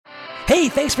Hey,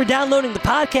 thanks for downloading the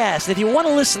podcast. If you want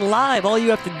to listen live, all you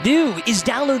have to do is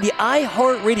download the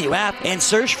iHeartRadio app and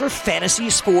search for Fantasy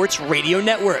Sports Radio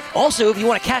Network. Also, if you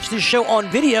want to catch this show on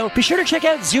video, be sure to check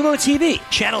out Zumo TV,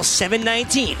 channel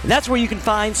 719. That's where you can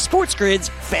find Sports Grid's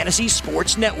Fantasy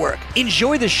Sports Network.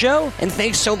 Enjoy the show, and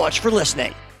thanks so much for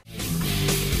listening.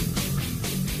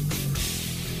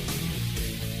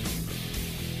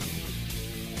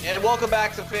 And welcome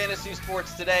back to Fantasy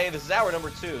Sports Today. This is hour number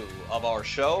 2 of our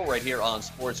show right here on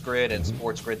Sports Grid and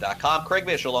sportsgrid.com. Craig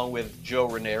Bish along with Joe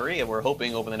Ranieri, and we're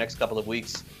hoping over the next couple of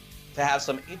weeks to have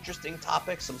some interesting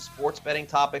topics, some sports betting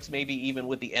topics, maybe even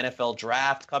with the NFL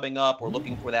draft coming up. We're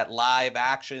looking for that live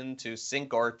action to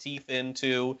sink our teeth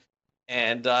into.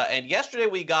 And yesterday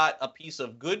we got a piece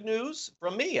of good news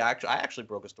from me. I actually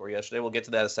broke a story yesterday. We'll get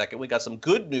to that in a second. We got some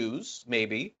good news,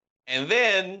 maybe. And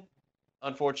then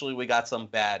unfortunately, we got some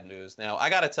bad news. Now, I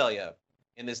got to tell you,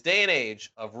 in this day and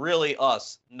age of really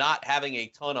us not having a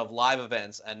ton of live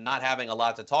events and not having a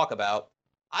lot to talk about,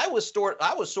 I was sort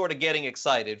of getting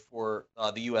excited for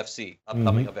the UFC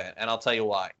upcoming event, and I'll tell you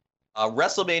why.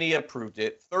 WrestleMania proved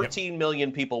it. 13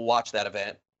 million people watched that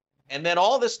event. And then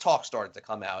all this talk started to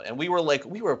come out, and we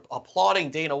were applauding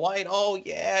Dana White. Oh,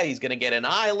 yeah, he's going to get an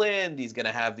island. He's going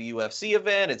to have the UFC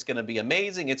event. It's going to be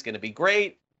amazing. It's going to be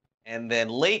great. And then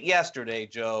late yesterday,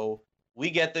 Joe, we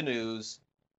get the news,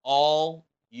 all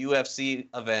UFC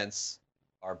events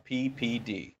are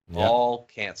PPD, all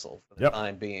canceled for the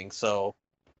time being. So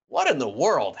what in the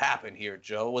world happened here,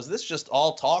 Joe? Was this just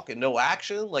all talk and no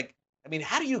action? Like, I mean,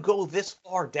 how do you go this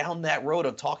far down that road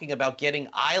of talking about getting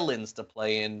islands to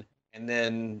play in, and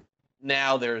then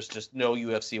now there's just no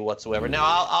UFC whatsoever? Now,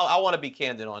 I want to be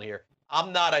candid on here.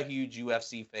 I'm not a huge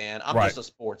UFC fan. I'm just a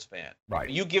sports fan. Right.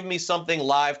 You give me something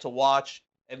live to watch,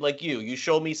 and like you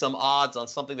show me some odds on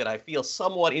something that I feel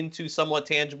somewhat into, somewhat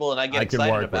tangible, and I get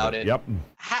excited about it. Yep.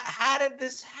 How did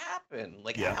this happen?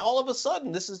 Like, all of a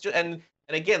sudden, this is just, and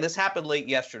again, this happened late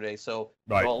yesterday, so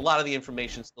a lot of the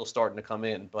information's still starting to come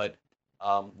in, but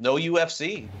no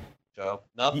UFC, Joe,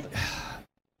 nothing.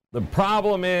 The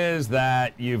problem is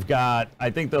that you've got,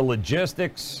 I think, the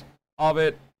logistics of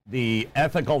it, the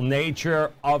ethical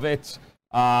nature of it.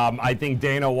 I think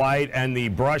Dana White and the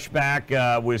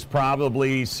brushback was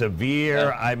probably severe.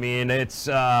 Yeah. I mean, it's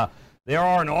there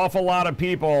are an awful lot of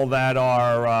people that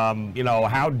are,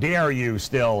 how dare you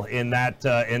still in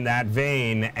that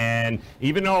vein. And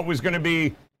even though it was going to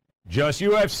be just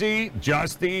UFC,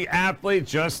 just the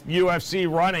athletes, just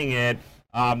UFC running it,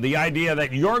 the idea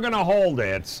that you're going to hold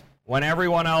it when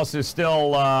everyone else is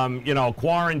still,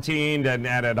 quarantined and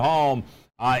at home.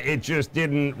 It just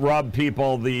didn't rub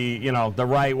people the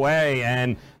right way,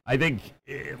 and I think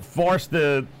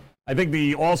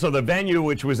also the venue,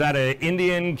 which was at an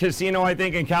Indian casino, I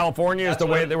think in California, is the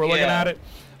way they were looking at it.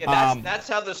 Yeah, that's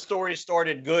how the story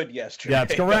started good yesterday.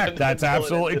 That's correct. That's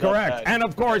absolutely correct. And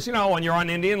of course, when you're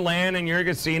on Indian land and you're a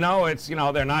casino, it's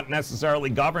they're not necessarily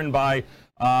governed by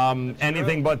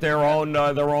anything but their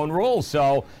own rules.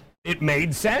 So it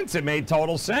made sense. It made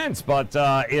total sense. But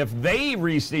if they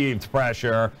received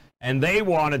pressure and they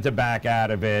wanted to back out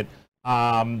of it,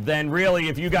 then really,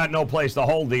 if you got no place to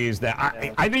hold these,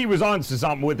 I think he was on to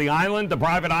something with the island, the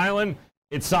private island.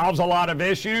 It solves a lot of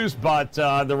issues, but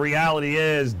the reality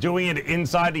is doing it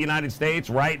inside the United States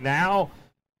right now,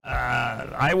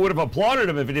 I would have applauded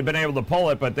him if he had been able to pull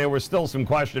it, but there were still some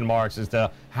question marks as to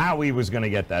how he was going to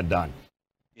get that done.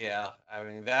 Yeah, I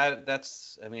mean,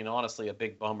 that's honestly a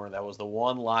big bummer. That was the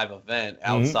one live event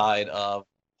outside of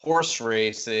horse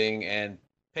racing and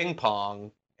ping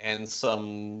pong and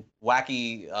some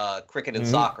wacky cricket and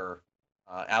soccer.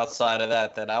 Outside of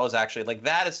that I was actually, like,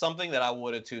 that is something that I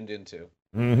would have tuned into.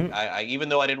 I even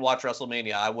though I didn't watch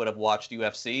WrestleMania, I would have watched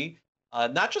UFC.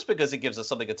 Not just because it gives us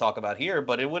something to talk about here,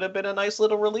 but it would have been a nice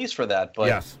little release for that.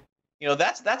 But,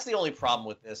 that's the only problem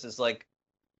with this is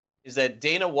that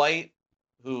Dana White,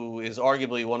 who is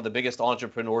arguably one of the biggest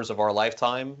entrepreneurs of our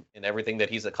lifetime in everything that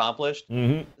he's accomplished.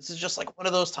 This is just like one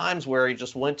of those times where he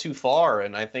just went too far.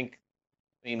 And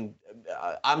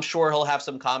I'm sure he'll have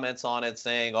some comments on it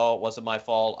saying, oh, it wasn't my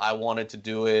fault. I wanted to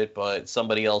do it, but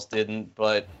somebody else didn't.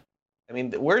 But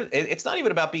it's not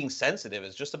even about being sensitive.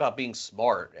 It's just about being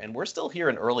smart. And we're still here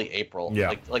in early April.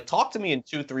 Yeah. Like talk to me in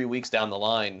 2-3 weeks down the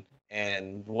line.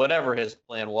 And whatever his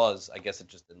plan was, I guess it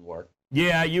just didn't work.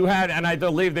 Yeah, you had, and I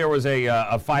believe there was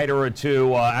a fighter or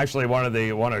two. Actually, one of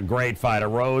the great fighter,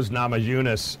 Rose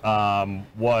Namajunas,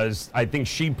 I think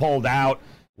she pulled out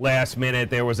last minute.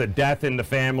 There was a death in the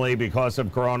family because of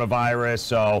coronavirus,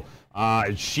 so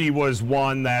she was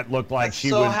one that looked like she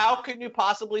was. So how can you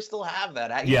possibly still have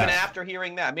that even after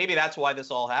hearing that? Maybe that's why this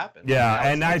all happened. Yeah,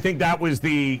 and I think that was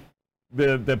the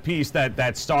the piece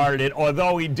that started it.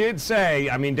 Although he did say,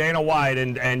 I mean, Dana White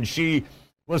and she.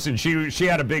 Listen, she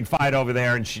had a big fight over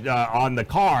there, and on the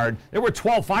card, there were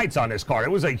 12 fights on this card.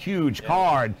 It was a huge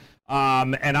card.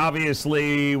 And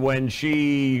obviously, when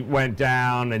she went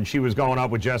down and she was going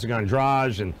up with Jessica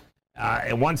Andrade,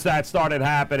 and once that started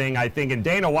happening, I think, and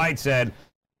Dana White said,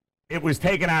 it was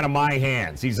taken out of my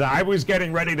hands. He said, I was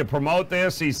getting ready to promote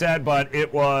this, he said, but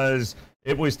it was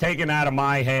taken out of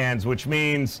my hands, which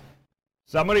means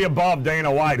somebody above Dana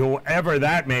White, whoever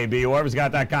that may be, whoever's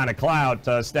got that kind of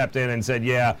clout, stepped in and said,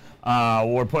 yeah,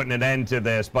 we're putting an end to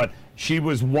this. But she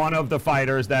was one of the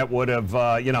fighters that would have,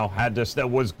 had to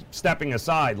was stepping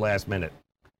aside last minute.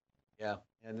 Yeah,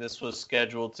 and this was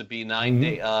scheduled to be 9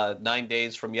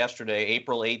 days from yesterday,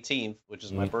 April 18th, which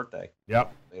is my birthday.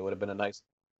 Yep. It would have been a nice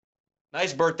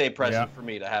birthday present for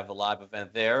me to have a live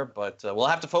event there, but we'll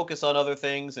have to focus on other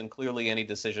things, and clearly any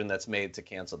decision that's made to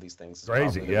cancel these things is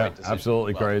crazy. Yeah, right,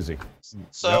 absolutely crazy.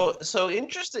 So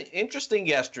interesting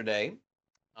yesterday.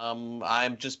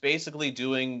 I'm just basically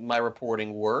doing my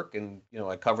reporting work, and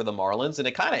I cover the Marlins, and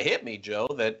it kind of hit me, Joe,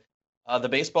 that the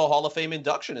Baseball Hall of Fame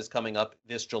induction is coming up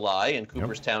this July in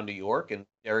Cooperstown, New York, and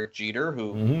Derek Jeter,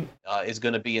 who is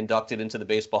going to be inducted into the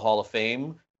Baseball Hall of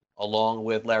Fame, along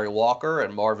with Larry Walker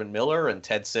and Marvin Miller and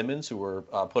Ted Simmons, who were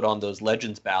put on those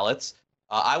Legends ballots.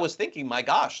 I was thinking, my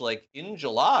gosh, like in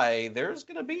July, there's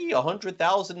going to be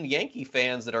 100,000 Yankee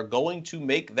fans that are going to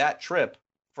make that trip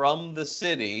from the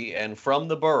city and from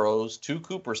the boroughs to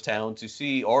Cooperstown to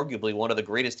see arguably one of the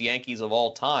greatest Yankees of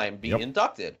all time be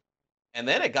inducted. And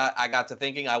then I got to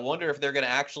thinking, I wonder if they're going to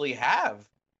actually have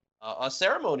a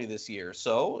ceremony this year.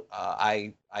 So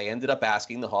I ended up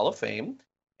asking the Hall of Fame,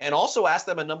 and also ask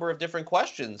them a number of different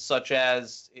questions, such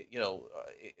as,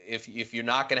 if you're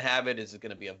not going to have it, is it going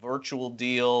to be a virtual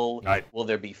deal? Right. Will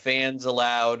there be fans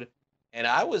allowed?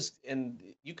 And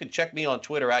you can check me on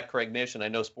Twitter at Craig Mish, and I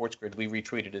know Sports Grid, we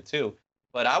retweeted it too.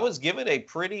 But I was given a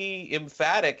pretty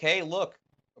emphatic, hey, look,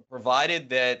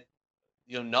 provided that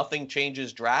nothing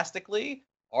changes drastically,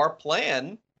 our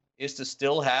plan is to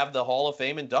still have the Hall of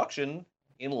Fame induction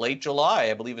in late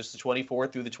July. I believe it's the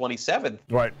 24th through the 27th.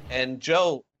 Right. And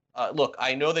Joe, look,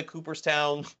 I know that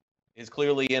Cooperstown is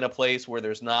clearly in a place where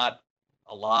there's not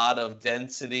a lot of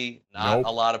density, not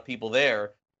a lot of people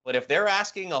there. But if they're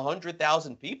asking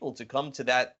 100,000 people to come to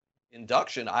that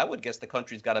induction, I would guess the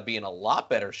country's got to be in a lot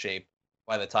better shape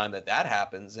by the time that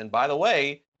happens. And by the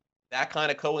way, that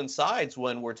kind of coincides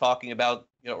when we're talking about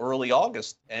early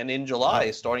August and in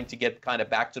July, starting to get kind of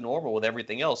back to normal with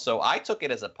everything else. So I took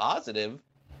it as a positive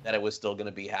that it was still going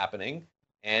to be happening.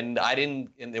 And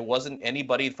there wasn't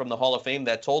anybody from the Hall of Fame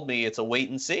that told me it's a wait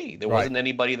and see. There wasn't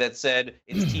anybody that said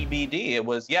it's TBD. It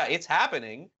was, it's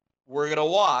happening. We're going to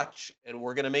watch, and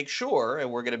we're going to make sure,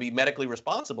 and we're going to be medically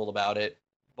responsible about it.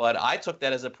 But I took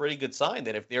that as a pretty good sign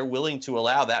that if they're willing to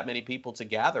allow that many people to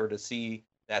gather to see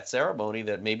that ceremony,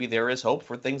 that maybe there is hope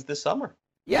for things this summer.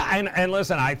 Yeah, and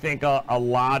listen, I think a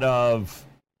lot of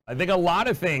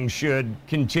things should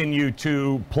continue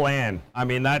to plan. I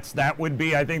mean, that would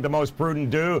be, I think, the most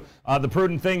prudent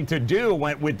thing to do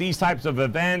with these types of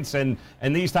events and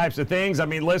these types of things. I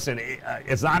mean, listen,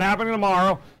 it's not happening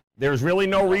tomorrow. There's really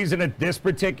no reason at this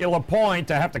particular point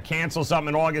to have to cancel something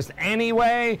in August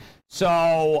anyway.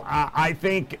 So I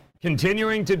think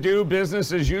continuing to do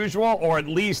business as usual, or at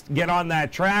least get on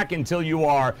that track until you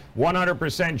are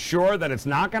 100% sure that it's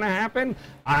not going to happen.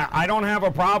 I don't have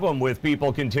a problem with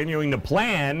people continuing to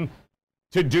plan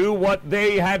to do what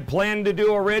they had planned to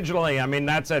do originally. I mean,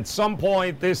 that's at some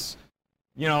point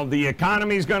the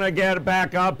economy's going to get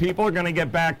back up. People are going to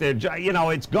get back there.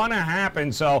 It's going to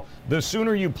happen. So the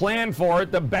sooner you plan for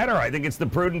it, the better. I think it's the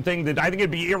prudent thing. I think it'd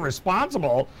be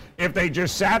irresponsible if they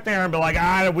just sat there and be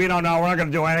like, we don't know. We're not going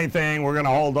to do anything. We're going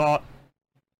to hold off.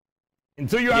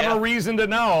 Until you have a reason to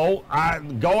know,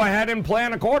 go ahead and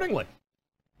plan accordingly.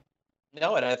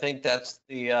 No, and I think that's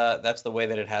the way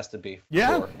that it has to be.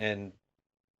 Sure. And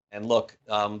look,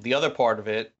 the other part of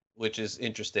it, which is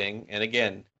interesting, and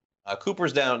again,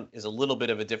 Cooperstown is a little bit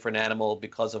of a different animal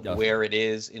because of where it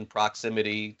is in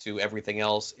proximity to everything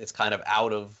else. It's kind of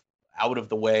out of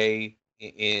the way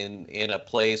in a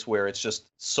place where it's just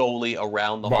solely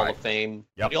around the Hall of Fame.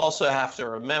 Yep. You also have to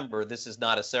remember this is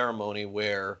not a ceremony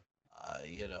where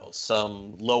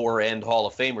some lower end Hall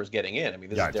of Famers getting in. I mean,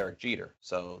 this is Derek Jeter,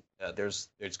 so there's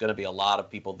going to be a lot of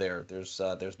people there. There's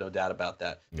no doubt about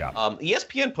that. Yeah.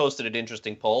 ESPN posted an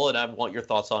interesting poll, and I want your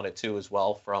thoughts on it too as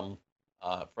well from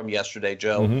yesterday,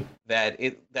 Joe,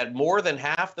 that more than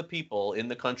half the people in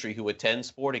the country who attend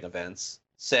sporting events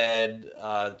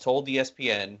told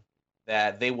ESPN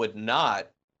that they would not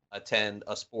attend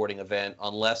a sporting event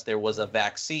unless there was a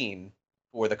vaccine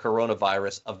for the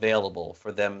coronavirus available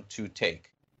for them to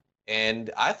take.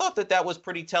 And I thought that was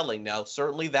pretty telling. Now,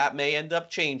 certainly that may end up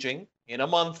changing in a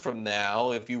month from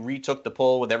now if you retook the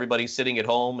poll with everybody sitting at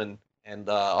home and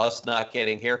us not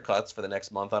getting haircuts for the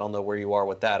next month. I don't know where you are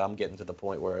with that. I'm getting to the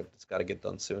point where it's got to get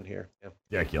done soon here. Yeah.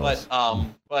 Ridiculous.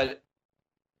 But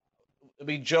I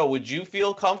mean, Joe, would you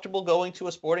feel comfortable going to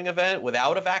a sporting event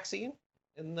without a vaccine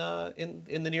in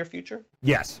the near future?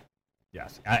 Yes.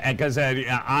 Yes, because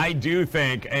I do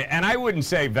think, and I wouldn't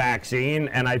say vaccine,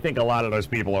 and I think a lot of those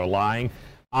people are lying.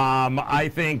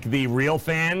 I think the real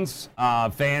fans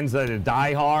that are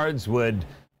diehards, would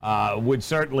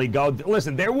certainly go.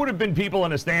 Listen, there would have been people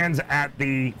in the stands at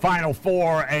the Final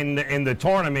Four and in the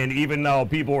tournament, even though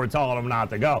people were telling them not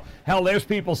to go. Hell, there's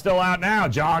people still out now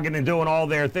jogging and doing all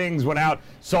their things without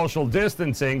social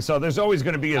distancing. So there's always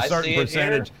going to be a certain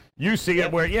percentage. You see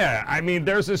it where, I mean,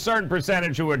 there's a certain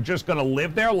percentage who are just going to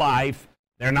live their life.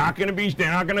 They're not going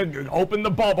to open the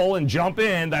bubble and jump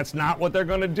in. That's not what they're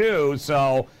going to do.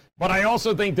 So, but I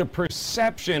also think the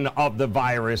perception of the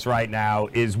virus right now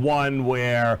is one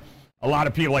where a lot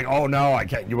of people are like, oh no, I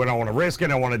can't, you don't want to risk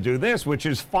it. I want to do this, which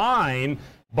is fine.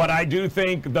 But I do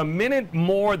think the minute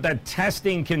more that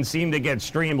testing can seem to get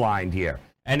streamlined here,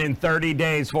 and in 30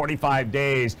 days, 45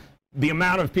 days, the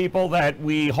amount of people that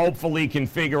we hopefully can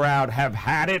figure out have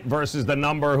had it versus the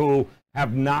number who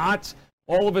have not,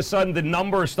 all of a sudden the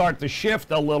numbers start to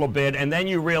shift a little bit, and then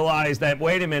you realize that,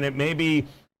 wait a minute, maybe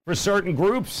for certain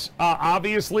groups,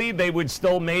 obviously, they would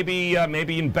still maybe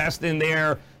invest in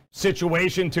their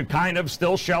situation to kind of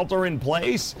still shelter in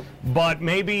place, but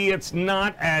maybe it's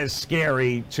not as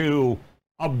scary to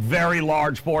a very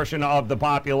large portion of the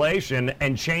population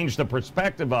and change the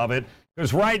perspective of it.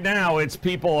 Because right now, it's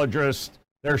people are just,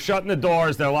 they're shutting the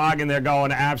doors, they're logging, they're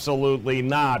going, absolutely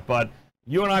not. But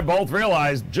you and I both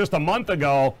realized just a month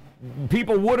ago,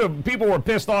 people were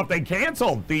pissed off they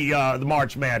canceled the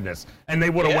March Madness, and they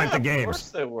would have went to games. Of course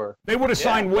they were. They would have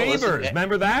signed waivers.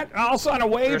 Remember that? I'll sign a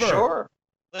waiver. For sure.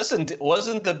 Listen,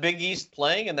 wasn't the Big East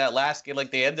playing in that last game?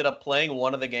 Like, they ended up playing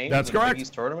one of the games. That's in the correct. Big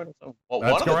East tournament. Well,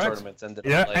 That's one of correct. the tournaments ended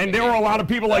up playing. And there were a lot of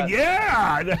people like,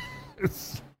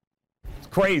 it's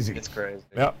crazy. It's crazy.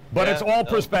 Yeah, but it's all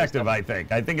perspective, I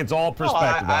think. I think it's all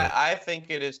perspective. I think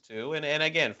it is too. And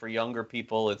again, for younger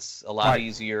people, it's a lot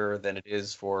easier than it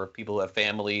is for people who have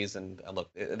families. And look,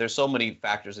 there's so many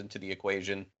factors into the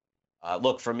equation.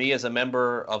 Look, for me as a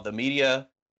member of the media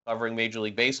covering Major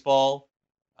League Baseball,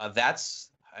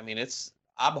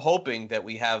 I'm hoping that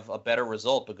we have a better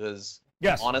result because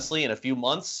honestly, in a few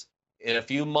months,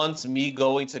 me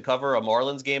going to cover a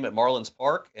Marlins game at Marlins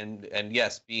Park and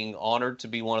yes, being honored to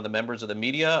be one of the members of the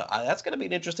media, that's going to be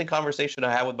an interesting conversation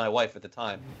I have with my wife at the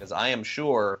time, because I am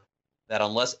sure that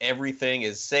unless everything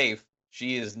is safe,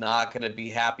 she is not going to be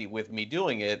happy with me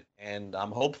doing it. And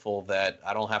I'm hopeful that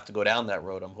I don't have to go down that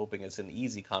road. I'm hoping it's an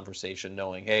easy conversation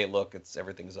knowing, hey, look,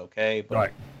 everything's okay.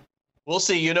 But we'll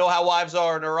see. You know how wives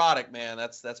are neurotic, man.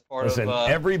 That's part of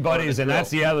everybody's, and that's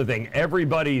the other thing.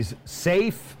 Everybody's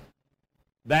safe.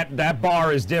 That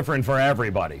bar is different for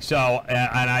everybody. So,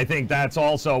 and I think that's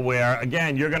also where,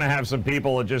 again, you're going to have some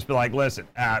people that just be like, listen,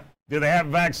 do they have a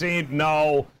vaccine?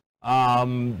 No.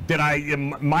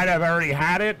 Might I've already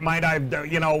had it? Might I've,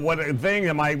 what thing?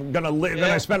 Am I going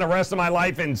to spend the rest of my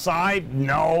life inside?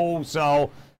 No.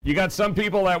 So you got some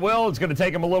people that will. It's going to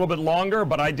take them a little bit longer,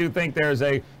 but I do think there's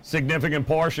a significant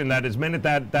portion that as minute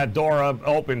that door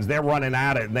opens, they're running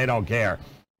at it and they don't care.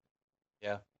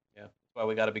 Yeah. That's why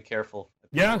we got to be careful.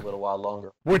 A little while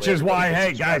longer. Which is why,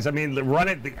 hey, guys, I mean, run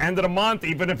it the end of the month,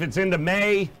 even if it's into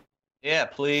May. Yeah,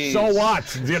 please. So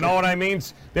what? You know what I mean?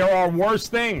 There are worse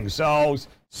things. So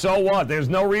what? There's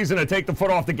no reason to take the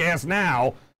foot off the gas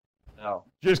now. No.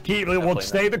 Just stay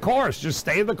the course. Just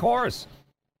stay the course.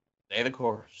 Stay the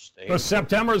course. Because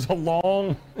September's a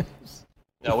long...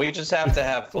 No, we just have to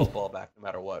have football back no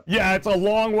matter what. Yeah, it's a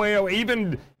long way away.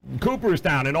 Even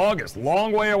Cooperstown in August,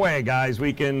 long way away, guys.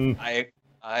 We can...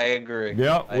 I agree.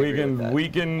 Yeah, we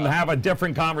can have a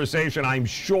different conversation, I'm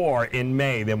sure, in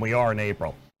May than we are in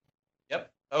April.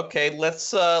 Yep. Okay,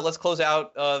 let's close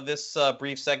out this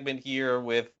brief segment here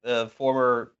with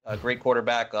former great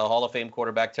quarterback, Hall of Fame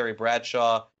quarterback Terry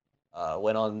Bradshaw.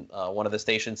 Went on one of the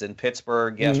stations in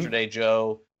Pittsburgh yesterday,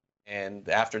 Joe, and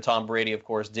after Tom Brady, of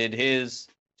course, did his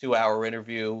 2-hour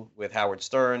interview with Howard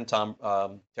Stern,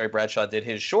 Terry Bradshaw did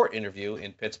his short interview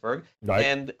in Pittsburgh. Right.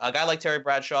 And a guy like Terry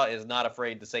Bradshaw is not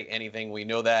afraid to say anything. We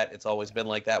know that. It's always been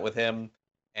like that with him.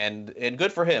 And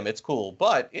good for him. It's cool.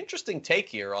 But interesting take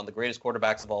here on the greatest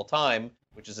quarterbacks of all time,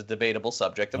 which is a debatable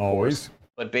subject, of course.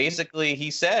 But basically,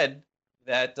 he said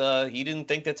that he didn't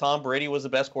think that Tom Brady was the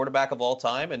best quarterback of all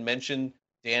time and mentioned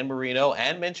Dan Marino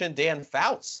and mentioned Dan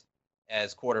Fouts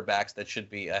as quarterbacks that should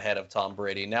be ahead of Tom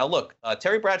Brady. Now, look,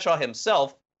 Terry Bradshaw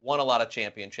himself won a lot of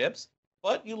championships,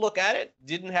 but you look at it,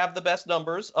 didn't have the best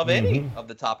numbers of any of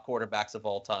the top quarterbacks of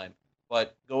all time,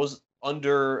 but goes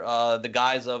under the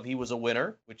guise of he was a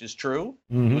winner, which is true.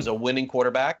 He was a winning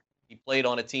quarterback. He played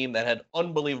on a team that had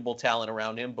unbelievable talent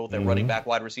around him, both at running back,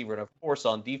 wide receiver, and, of course,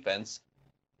 on defense.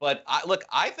 But,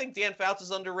 I think Dan Fouts is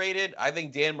underrated. I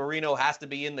think Dan Marino has to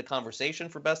be in the conversation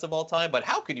for best of all time. But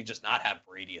how could you just not have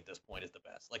Brady at this point as the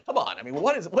best? Like, come on. I mean,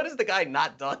 what is the guy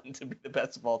not done to be the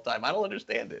best of all time? I don't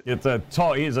understand it.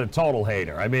 He's a total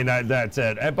hater. I mean, that's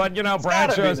it. But,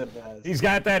 Bradshaw, he's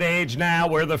got that age now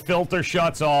where the filter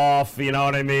shuts off. You know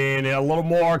what I mean? A little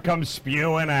more comes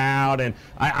spewing out. And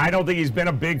I don't think he's been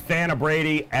a big fan of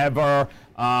Brady ever.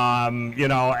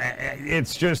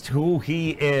 It's just who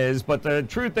he is. But the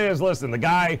truth is, listen, the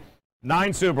guy,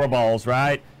 9 Super Bowls,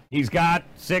 right? He's got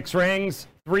 6 rings,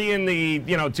 3 in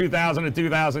the, 2000 to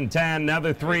 2010,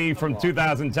 another 3 from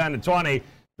 2010 to 20.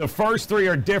 The first 3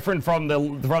 are different from the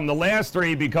last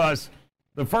 3 because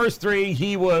the first 3,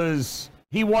 he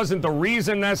wasn't the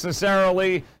reason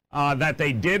necessarily that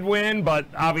they did win, but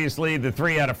obviously the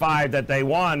 3 out of 5 that they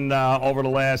won over the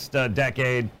last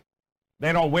decade,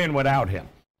 they don't win without him.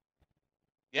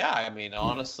 Yeah, I mean,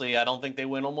 honestly, I don't think they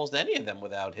win almost any of them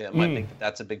without him. I think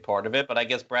that's a big part of it. But I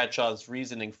guess Bradshaw's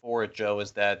reasoning for it, Joe,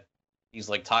 is that he's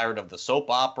like tired of the soap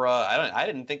opera. I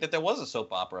didn't think that there was a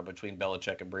soap opera between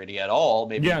Belichick and Brady at all.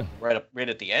 Maybe right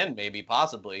at the end, maybe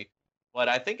possibly. But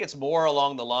I think it's more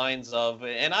along the lines of,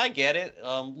 and I get it.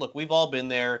 Look, we've all been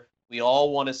there. We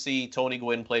all want to see Tony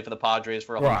Gwynn play for the Padres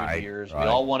for 100 years. Right, we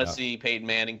all want to see Peyton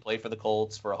Manning play for the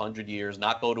Colts for 100 years,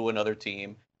 not go to another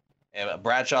team.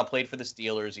 Bradshaw played for the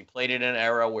Steelers. He played in an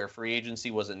era where free agency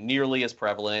wasn't nearly as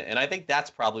prevalent, and I think that's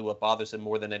probably what bothers him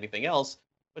more than anything else.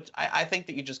 But I think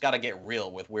that you just got to get real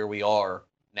with where we are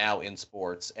now in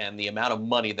sports and the amount of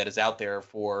money that is out there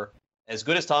for as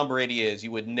good as Tom Brady is.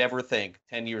 You would never think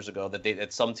 10 years ago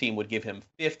that some team would give him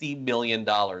 $50 million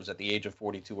at the age of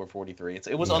 42 or 43.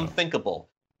 It was unthinkable.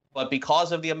 But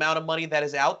because of the amount of money that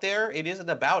is out there, it isn't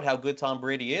about how good Tom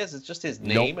Brady is. It's just his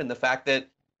name and the fact that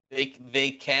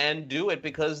they can do it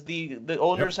because the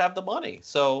owners have the money.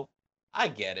 So I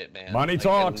get it, man. Money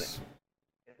talks.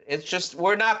 It's just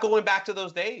we're not going back to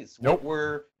those days. Nope.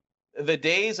 We're the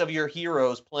days of your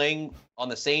heroes playing on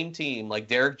the same team like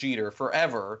Derek Jeter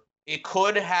forever. It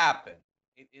could happen.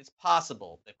 It's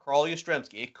possible that Carl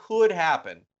Yastrzemski, it could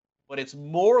happen, but it's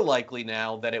more likely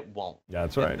now that it won't.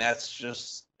 That's right. And that's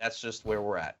just where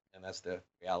we're at, and that's the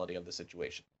reality of the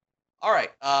situation. All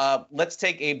right, let's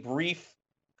take a brief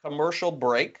commercial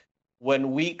break.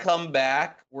 When we come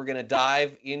back, we're going to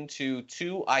dive into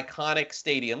 2 iconic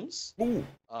stadiums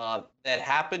that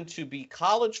happen to be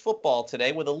college football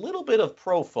today with a little bit of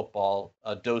pro football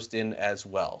dosed in as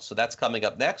well. So that's coming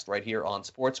up next right here on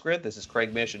Sports Grid. This is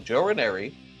Craig Mish and Joe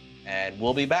Ranieri, and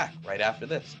we'll be back right after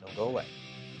this. Don't go away.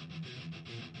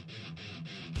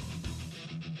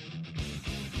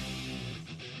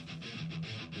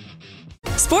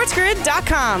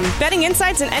 SportsGrid.com. Betting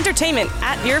insights and entertainment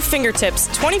at your fingertips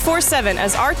 24/7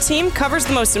 as our team covers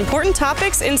the most important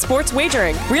topics in sports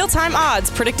wagering. Real-time odds,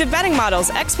 predictive betting models,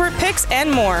 expert picks,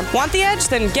 and more. Want the edge?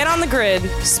 Then get on the grid.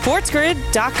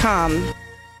 SportsGrid.com.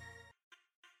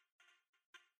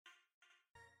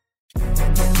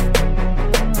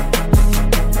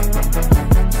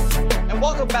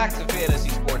 Welcome back to Fantasy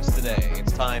Sports Today.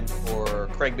 It's time for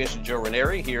Craig Mish and Joe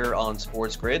Ranieri here on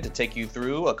Sports Grid to take you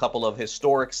through a couple of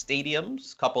historic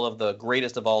stadiums, a couple of the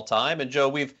greatest of all time. And Joe,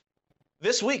 we've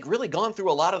this week really gone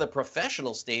through a lot of the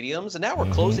professional stadiums, and now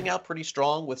we're closing out pretty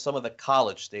strong with some of the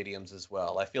college stadiums as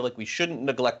well. I feel like we shouldn't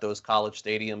neglect those college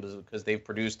stadiums because they've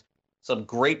produced some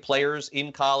great players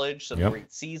in college, some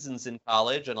great seasons in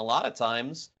college, and a lot of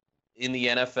times in the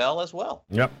NFL as well.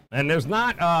 Yep. And there's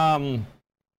not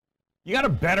you got a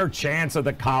better chance of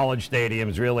the college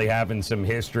stadiums really having some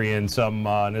history and some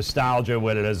nostalgia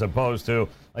with it as opposed to,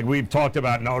 like we've talked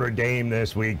about Notre Dame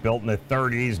this week, built in the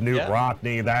 30s, Newt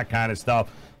Rockne, that kind of stuff.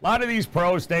 A lot of these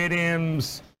pro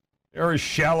stadiums, they're a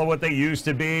shell of what they used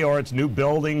to be, or it's new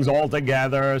buildings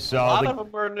altogether. So a lot of them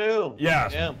are new.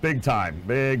 Yes, big time.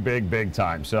 Big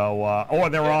time. So, or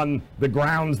they're on the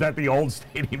grounds that the old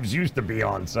stadiums used to be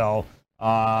on. So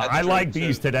I like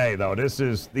these today, though.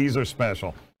 These are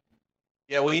special.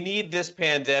 Yeah, we need this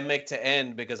pandemic to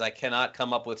end because I cannot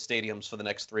come up with stadiums for the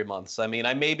next 3 months. I mean,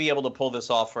 I may be able to pull this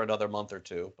off for another month or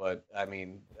two, but I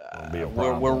mean,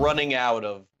 we're running out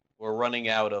of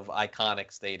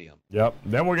iconic stadium. Yep.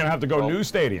 Then we're gonna have to go new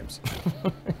stadiums.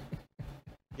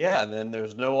 Yeah, and then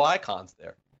there's no icons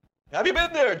there. Have you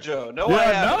been there, Joe? No, yeah, I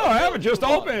haven't. No, I haven't. Just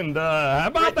opened. How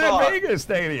about Great that talk. Vegas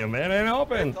stadium? It ain't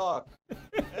open. Great talk.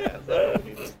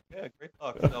 Great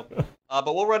talk. So,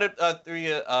 but we'll run it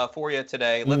for you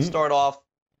today. Let's start off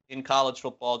in college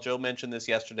football. Joe mentioned this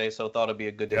yesterday, so thought it'd be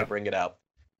a good day to bring it out.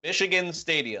 Michigan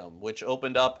Stadium, which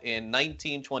opened up in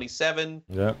 1927,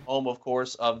 home, of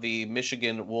course, of the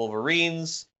Michigan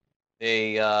Wolverines.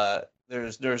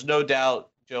 There's no doubt,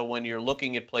 Joe, when you're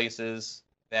looking at places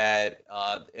that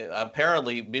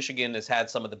apparently Michigan has had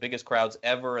some of the biggest crowds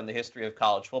ever in the history of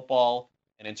college football.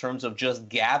 And in terms of just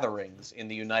gatherings in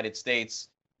the United States,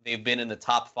 they've been in the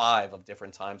top 5 of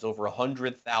different times. Over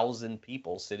 100,000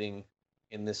 people sitting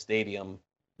in this stadium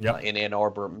in Ann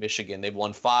Arbor, Michigan. They've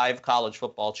won 5 college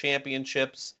football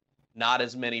championships, not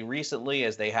as many recently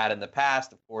as they had in the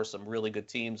past. Of course, some really good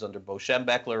teams under Bo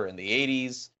Schembechler in the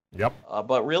 80s.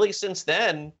 But really since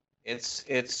then,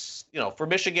 it's for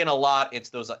Michigan a lot. It's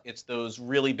those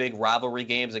really big rivalry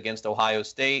games against Ohio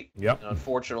State. And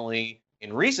unfortunately,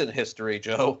 in recent history,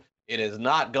 Joe, it has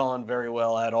not gone very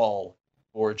well at all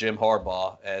for Jim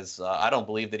Harbaugh, as I don't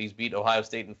believe that he's beat Ohio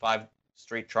State in 5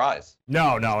 straight tries.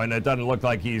 No, and it doesn't look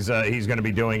like he's going to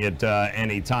be doing it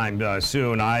anytime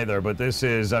soon either. But this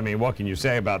is, what can you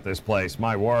say about this place?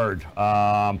 My word,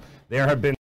 there have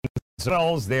been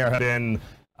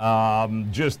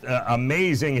just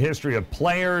amazing history of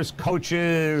players,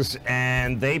 coaches,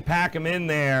 and they pack them in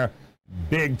there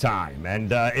big time.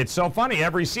 And it's so funny.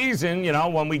 Every season,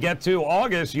 when we get to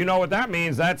August, you know what that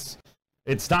means.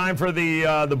 It's time for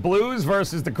the Blues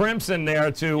versus the Crimson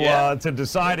there to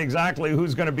decide exactly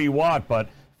who's going to be what. But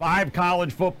 5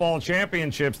 college football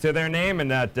championships to their name in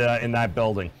that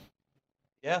building.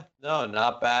 Yeah, no,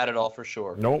 not bad at all for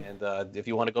sure. Nope. And if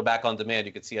you want to go back on demand,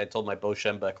 you can see I told my Bo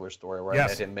Schembechler story where I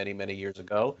met him many, many years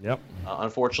ago.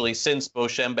 Unfortunately, since Bo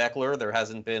Schembechler, there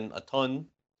hasn't been a ton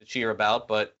to cheer about,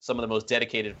 but some of the most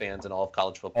dedicated fans in all of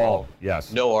college football.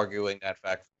 No arguing that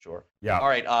fact for sure. All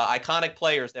right, iconic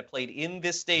players that played in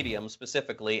this stadium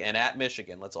specifically and at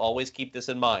Michigan. Let's always keep this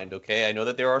in mind, okay? I know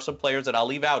that there are some players that I'll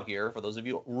leave out here for those of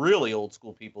you really old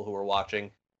school people who are watching.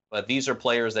 But these are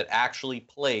players that actually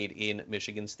played in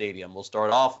Michigan Stadium. We'll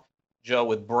start off, Joe,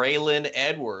 with Braylon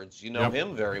Edwards. You know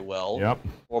him very well.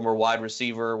 Former wide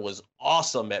receiver, was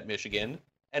awesome at Michigan.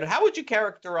 And how would you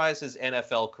characterize his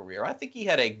NFL career? I think he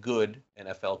had a good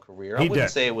NFL career. I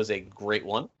wouldn't say it was a great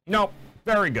one. No,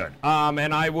 very good.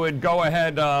 And I would go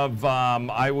ahead of,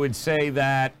 I would say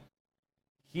that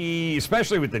he,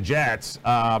 especially with the Jets,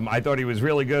 I thought he was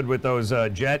really good with those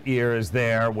Jet years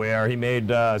there where he made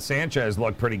Sanchez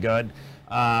look pretty good.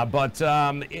 But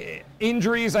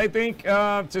injuries, I think,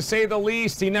 to say the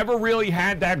least. He never really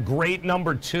had that great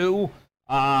number 2,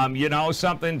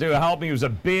 something to help him. He was a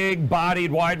big-bodied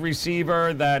wide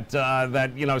receiver that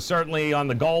certainly on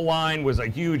the goal line was a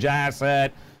huge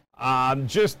asset.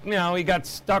 He got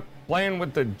stuck playing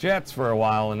with the Jets for a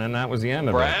while, and then that was the end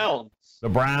of it. The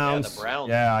Browns.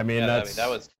 Yeah, the Browns. That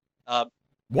was.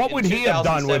 What would he have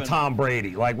done with Tom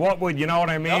Brady? Like, what would, you know what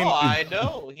I mean? No, I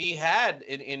know. He had,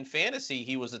 in fantasy,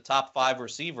 he was a top 5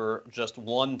 receiver just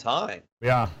one time.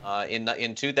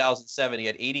 In 2007, he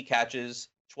had 80 catches,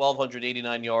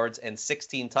 1,289 yards, and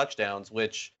 16 touchdowns,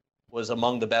 which was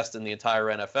among the best in the entire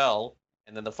NFL.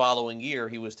 And then the following year,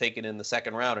 he was taken in the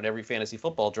 2nd round in every fantasy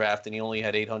football draft, and he only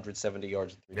had 870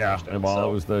 yards and 3 touchdowns. Well,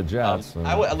 it was the Jets.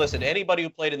 Listen, anybody who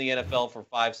played in the NFL for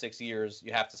 5-6 years,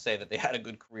 you have to say that they had a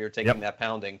good career taking that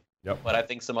pounding. But I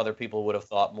think some other people would have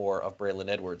thought more of Braylon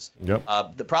Edwards.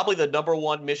 Probably the number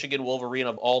 1 Michigan Wolverine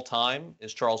of all time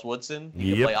is Charles Woodson.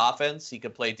 He could play offense. He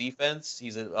could play defense.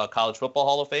 He's a college football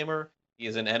Hall of Famer. He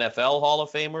is an NFL Hall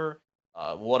of Famer.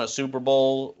 Won a Super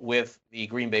Bowl with the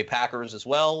Green Bay Packers as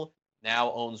well.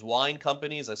 Now owns wine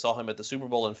companies. I saw him at the Super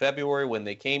Bowl in February when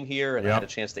they came here, and I had a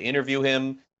chance to interview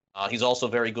him. He's also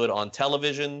very good on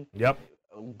television.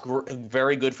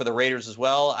 Very good for the Raiders as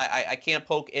well. I can't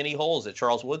poke any holes at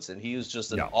Charles Woodson. He was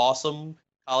just an awesome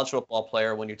college football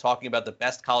player. When you're talking about the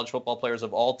best college football players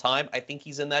of all time, I think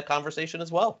he's in that conversation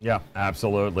as well. Yeah,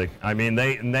 absolutely. I mean,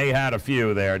 they had a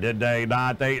few there, did they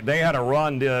not? They had a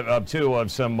run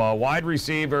of some wide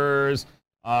receivers,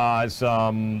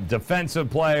 some defensive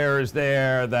players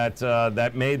there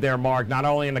that made their mark not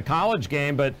only in the college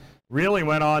game but really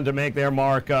went on to make their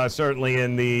mark certainly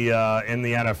in the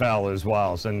NFL as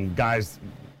well. Some guys,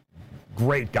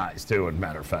 great guys too, as a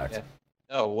matter of fact.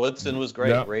 No, Woodson was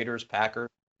great. Raiders, Packers,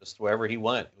 just wherever he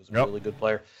went, he was a really good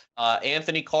player.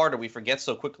 Anthony Carter, we forget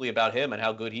so quickly about him and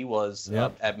how good he was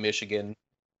at Michigan.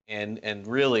 And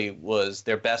really was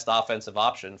their best offensive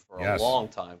option for a long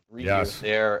time, 3 years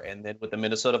there. And then with the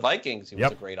Minnesota Vikings, he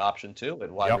was a great option too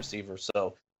at wide receiver.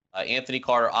 So Anthony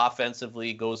Carter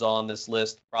offensively goes on this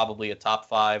list, probably a top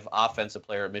 5 offensive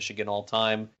player at Michigan all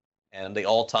time, and the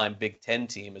all-time Big Ten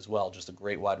team as well. Just a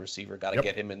great wide receiver. Got to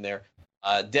get him in there.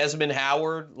 Desmond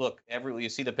Howard, look, you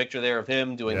see the picture there of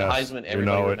him doing the Heisman.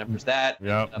 Everybody remembers that.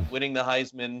 Winning the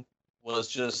Heisman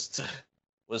was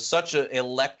such an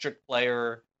electric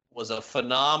player, was a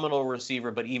phenomenal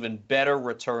receiver, but even better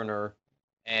returner.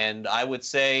 And I would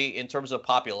say in terms of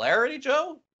popularity,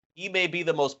 Joe, he may be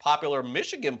the most popular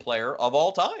Michigan player of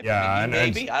all time. Yeah,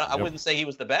 I wouldn't say he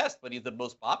was the best, but he's the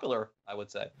most popular, I would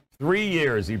say. 3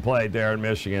 years he played there in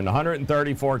Michigan,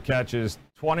 134 catches,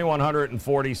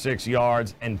 2,146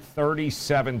 yards, and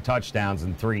 37 touchdowns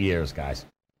in 3 years, guys.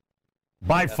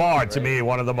 That's far, to me,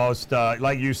 one of the most,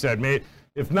 like you said,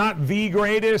 if not the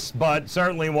greatest, but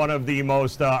certainly one of the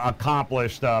most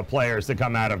accomplished players to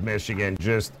come out of Michigan.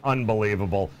 Just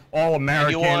unbelievable.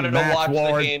 All-American. You wanted to watch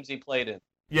Ward. the games he played in.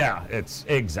 Yeah, it's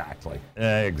exactly.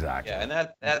 Yeah, and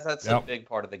that's a big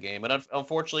part of the game. And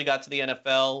unfortunately, got to the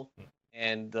NFL,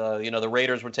 and the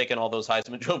Raiders were taking all those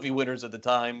Heisman Trophy winners at the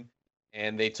time,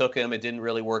 and they took him. It didn't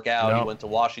really work out. He went to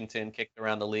Washington, kicked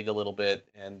around the league a little bit,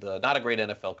 and not a great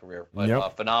NFL career, but a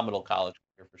phenomenal college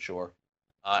career for sure.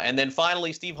 And then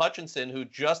finally, Steve Hutchinson, who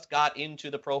just got into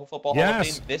the Pro Football Hall of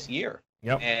Fame this year,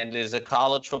 and is a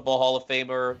college football Hall of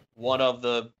Famer, one of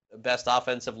the best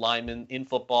offensive linemen in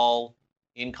football,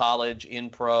 in college, in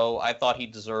pro. I thought he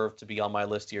deserved to be on my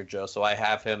list here, Joe. So I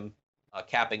have him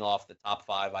capping off the top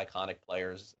 5 iconic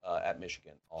players at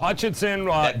Michigan. Hutchinson,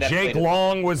 Jake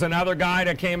Long was another guy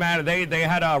that came out. They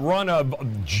had a run of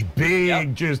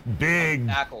big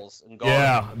tackles and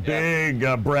guards.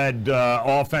 Big bred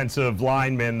offensive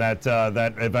linemen that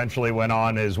eventually went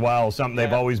on as well. Something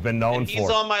they've always been known for. He's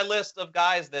on my list of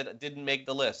guys that didn't make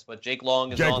the list, but Jake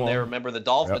Long is on there. Remember, the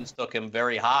Dolphins took him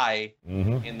very high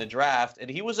in the draft, and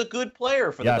he was a good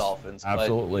player for the Dolphins.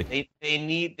 Absolutely. But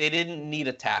they didn't need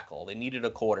a tackle. They needed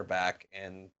a quarterback,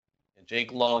 and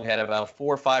Jake Long had about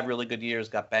 4 or 5 really good years,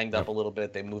 got banged up a little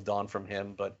bit. They moved on from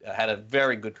him, but had a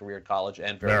very good career at college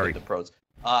and very good to pros.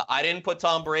 I didn't put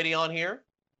Tom Brady on here.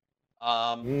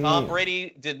 Tom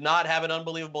Brady did not have an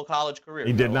unbelievable college career.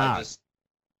 He did not.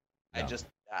 I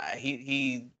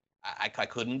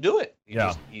couldn't do it.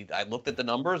 I looked at the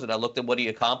numbers and I looked at what he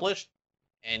accomplished,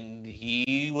 and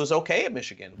he was okay at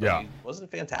Michigan. But he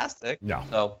wasn't fantastic.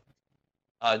 So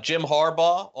Jim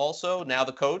Harbaugh, also now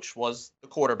the coach, was the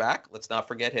quarterback. Let's not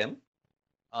forget him.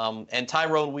 And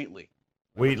Tyrone Wheatley.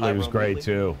 Wheatley was great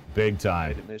too, big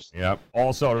time. Yep.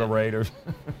 Also the Raiders.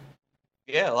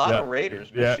 A lot of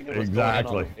Raiders. Michigan was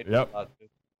exactly.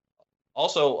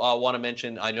 Also, want to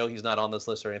mention, I know he's not on this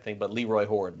list or anything, but Leroy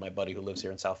Horde, my buddy who lives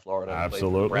here in South Florida. Absolutely.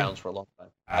 Played for the Browns for a long time.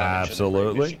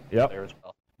 Absolutely. Yep.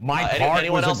 Mike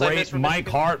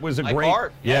Hart was a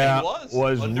great.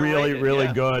 Was really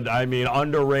good. I mean,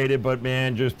 underrated, but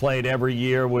man, just played every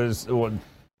year. Was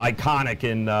iconic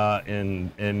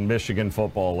in Michigan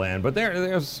football land. But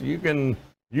there's you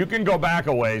can go back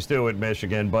a ways too at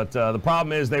Michigan. But the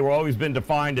problem is they were always been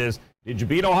defined as, did you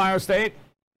beat Ohio State?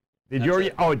 It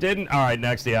didn't? All right,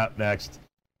 next.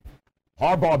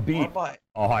 Harbaugh beat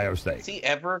Ohio State. Is he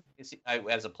ever,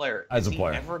 as a player,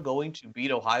 ever going to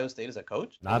beat Ohio State as a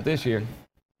coach? Not this year.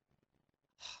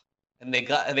 And they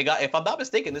got, if I'm not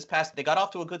mistaken, they got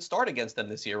off to a good start against them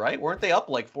this year, right? Weren't they up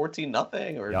like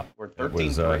 14-0 or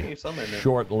 13-3 something?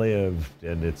 Short-lived,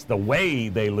 and it's the way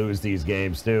they lose these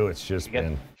games too. It's just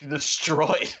been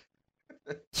destroyed.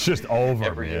 It's just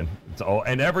over, man.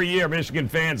 And every year, Michigan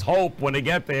fans hope when they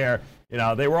get there. You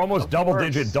know, they were almost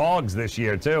double-digit dogs this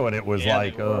year too, and it was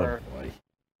like, oh boy.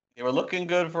 They were looking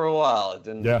good for a while. It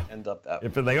didn't end up that way.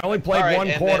 If they only played one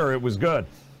quarter, it was good.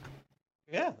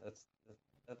 Yeah,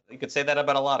 you could say that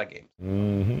about a lot of games.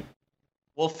 Mm-hmm.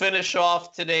 We'll finish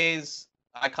off today's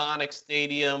iconic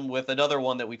stadium with another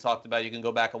one that we talked about. You can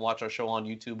go back and watch our show on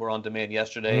YouTube or on demand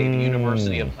yesterday. The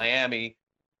University of Miami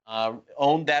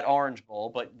owned that Orange Bowl,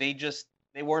 but they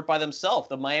weren't by themselves.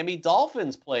 The Miami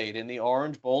Dolphins played in the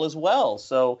Orange Bowl as well.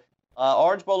 So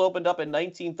Orange Bowl opened up in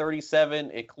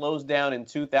 1937. It closed down in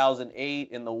 2008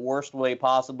 in the worst way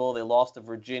possible. They lost to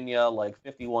Virginia like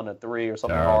 51-3 or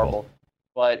something horrible.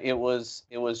 But it was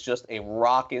just a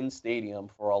rockin' stadium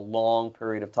for a long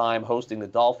period of time, hosting the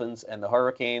Dolphins and the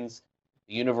Hurricanes.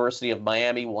 The University of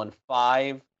Miami won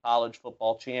 5 college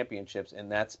football championships in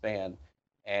that span.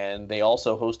 And they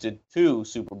also hosted 2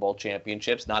 Super Bowl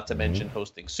championships, not to mention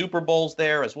hosting Super Bowls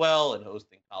there as well, and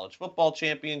hosting college football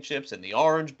championships in the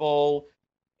Orange Bowl.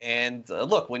 And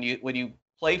look, when you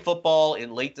play football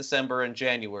in late December and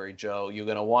January, Joe, you're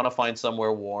going to want to find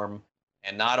somewhere warm.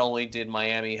 And not only did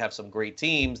Miami have some great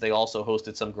teams, they also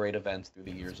hosted some great events through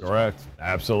the years. Correct. As well.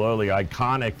 Absolutely.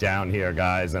 Iconic down here,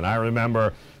 guys. And I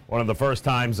remember one of the first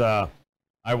times I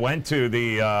went to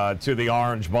the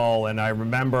Orange Bowl, and I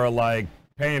remember, like,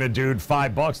 paying a dude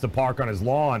 $5 to park on his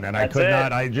lawn, and I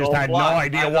just had no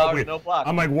idea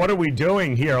I'm like, what are we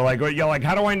doing here? Like,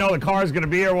 how do I know the car's going to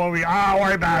be here when worry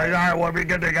about it. All right, we'll be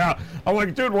good to go. I'm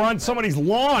like, dude, we're on somebody's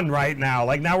lawn right now.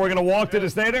 Like, now we're going to walk to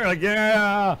the stadium? Like,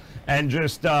 yeah. And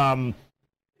just the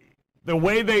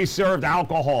way they served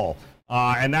alcohol.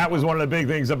 And that was one of the big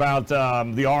things about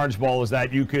the Orange Bowl, is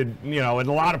that you could, in a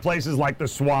lot of places like the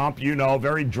Swamp,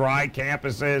 very dry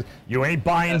campuses, you ain't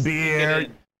buying beer.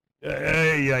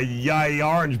 The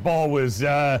Orange Bowl was,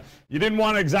 you didn't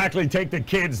want to exactly take the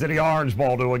kids to the Orange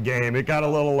Bowl to a game. It got a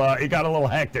little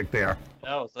hectic there.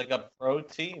 No, it's like a pro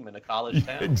team in a college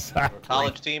town. Exactly. Or a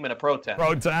college team in a pro town.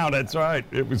 Pro town, that's right.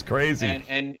 It was crazy.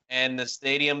 And the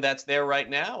stadium that's there right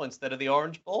now instead of the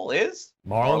Orange Bowl is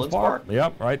Marlins Park.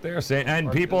 Yep, right there.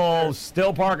 And people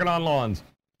still parking on lawns.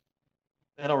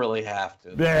 They don't really have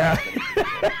to. Yeah.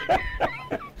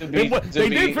 They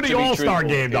did for the All-Star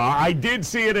game, though. I did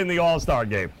see it in the All-Star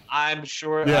game. I'm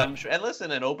sure. Yeah. I'm sure. And listen,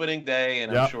 an opening day,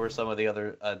 and I'm sure some of the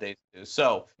other days too.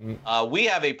 So we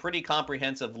have a pretty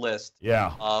comprehensive list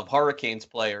of Hurricanes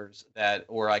players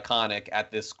that were iconic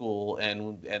at this school.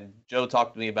 And Joe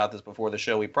talked to me about this before the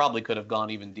show. We probably could have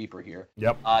gone even deeper here.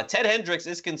 Yep. Ted Hendricks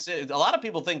is considered. A lot of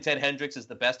people think Ted Hendricks is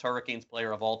the best Hurricanes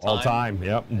player of all time. All time.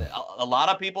 Yep. A lot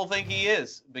of people think he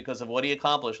is because of what he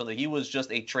accomplished. He was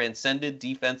just a transcendent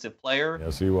defensive player.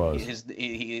 Yes, he was.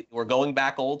 We're going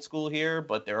back old school here,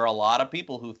 but there are a lot of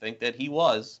people who think that he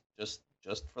was, just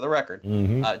for the record.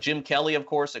 Jim Kelly, of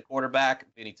course, at quarterback.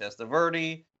 Vinny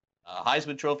Testaverde,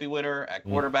 Heisman Trophy winner at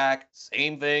quarterback.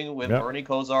 Same thing with Bernie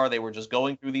Kosar. They were just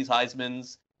going through these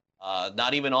Heismans.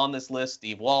 Not even on this list.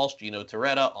 Steve Walsh, Gino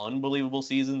Torretta, unbelievable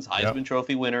seasons, Heisman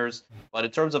Trophy winners. But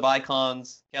in terms of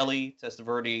icons, Kelly,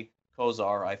 Testaverde,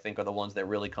 Kosar, I think, are the ones that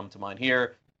really come to mind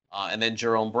here. And then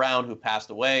Jerome Brown, who passed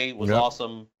away, was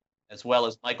awesome, as well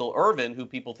as Michael Irvin, who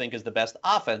people think is the best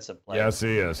offensive player yes,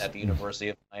 he is. at the University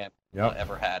of Miami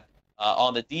ever had.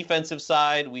 On the defensive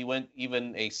side, we went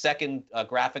even a second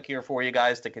graphic here for you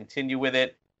guys to continue with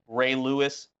it. Ray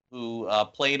Lewis, who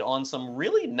played on some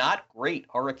really not great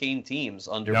Hurricane teams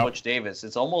under Butch Davis.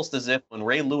 It's almost as if when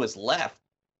Ray Lewis left,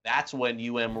 that's when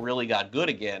UM really got good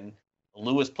again.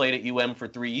 Lewis played at UM for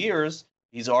 3 years.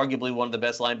 He's arguably one of the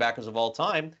best linebackers of all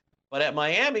time. But at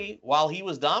Miami, while he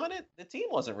was dominant, the team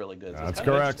wasn't really good. So that's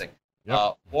correct.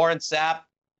 Yep. Warren Sapp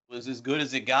was as good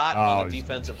as it got on the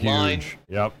defensive line.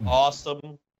 Yep.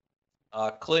 Awesome.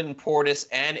 Clinton Portis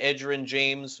and Edgerrin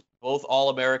James, both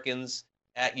All-Americans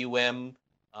at UM.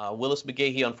 Willis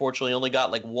McGahee, unfortunately, only got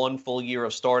like 1 full year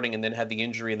of starting and then had the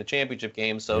injury in the championship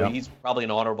game. So he's probably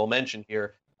an honorable mention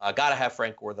here. Got to have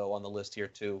Frank Gore, though, on the list here,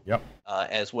 too. Yep.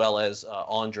 As well as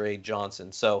Andre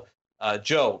Johnson. So,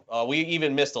 Joe, we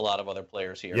even missed a lot of other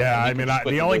players here. Yeah, I mean,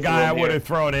 the only guy I would have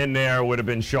thrown in there would have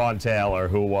been Sean Taylor,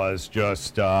 who was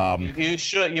just...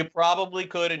 You probably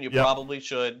could, and you probably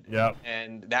should. Yep.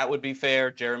 And that would be fair.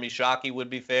 Jeremy Shockey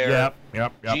would be fair.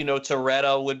 Yep. Gino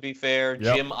Torretta would be fair.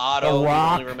 Yep. Jim Otto, The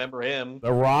Rock. you only remember him.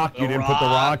 The Rock, you didn't put The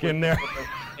Rock in there?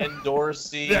 And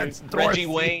Dorsey. That's Reggie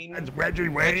Wayne. That's Reggie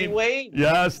Wayne. Reggie Wayne.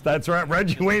 Yes, that's right.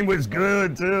 Reggie Wayne was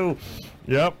good, too.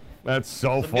 Yep. That's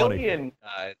so funny. A million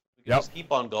guys. We can just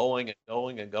keep on going and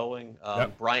going and going.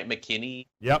 Bryant McKinney.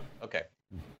 Yep. Okay.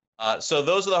 So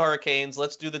those are the Hurricanes.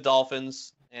 Let's do the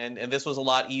Dolphins. And this was a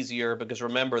lot easier because,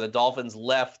 remember, the Dolphins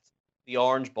left the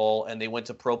Orange Bowl and they went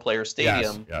to Pro Player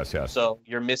Stadium. Yes. So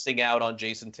you're missing out on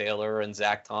Jason Taylor and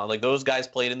Zach Tom. Like, those guys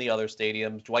played in the other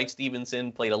stadiums. Dwight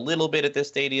Stevenson played a little bit at this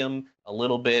stadium, a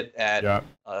little bit at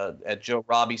Joe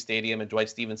Robbie Stadium, and Dwight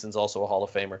Stevenson's also a Hall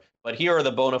of Famer. But here are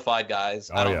the bona fide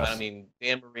guys. I mean,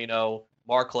 Dan Marino,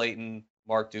 Mark Clayton,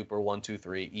 Mark Duper, 1, 2,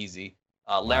 3, easy.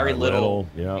 Larry Little,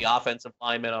 the offensive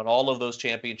lineman on all of those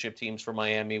championship teams for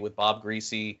Miami with Bob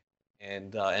Greasy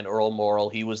and Earl Morrill.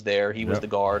 He was there. He was the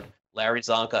guard. Larry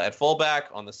Zonka at fullback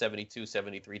on the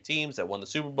 72-73 teams that won the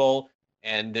Super Bowl.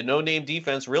 And the no-name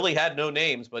defense really had no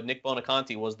names, but Nick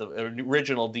Bonaconte was the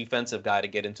original defensive guy to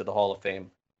get into the Hall of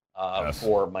Fame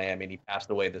for Miami. And he passed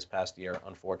away this past year,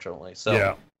 unfortunately.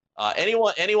 So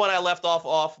anyone I left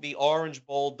off the Orange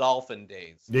Bowl Dolphin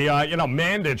days?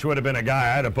 Mandich would have been a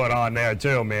guy I'd have put on there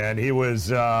too, man. He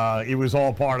was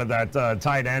all part of that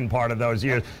tight end part of those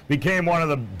years. Became one of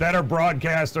the better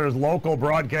broadcasters, local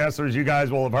broadcasters you guys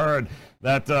will have heard.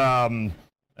 That WQAM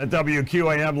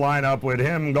lineup with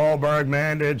him, Goldberg,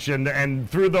 Mandich, and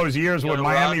through those years when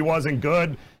Miami wasn't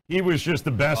good, he was just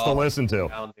the best to listen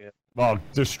to. Well,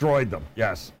 destroyed them.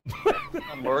 Yes.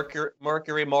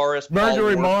 Mercury Morris.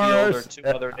 Mercury Morris. Or two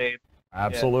other names.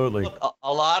 Absolutely. Yeah. Look,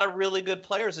 a lot of really good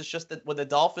players. It's just that when the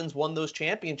Dolphins won those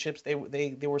championships, they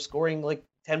were scoring like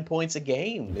 10 points a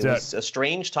game. It was a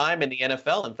strange time in the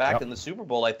NFL. In fact, in the Super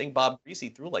Bowl, I think Bob Greasy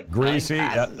threw like 9 passes.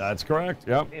 Yeah, that's correct.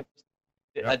 Yep.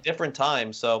 A different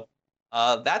time. So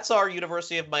that's our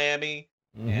University of Miami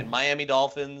and Miami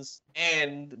Dolphins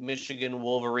and Michigan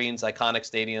Wolverines iconic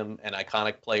stadium and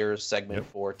iconic players segment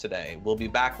for today. We'll be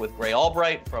back with Gray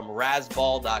Albright from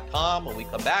razzball.com when we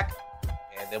come back.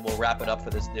 And then we'll wrap it up for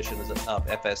this edition of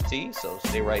FST. So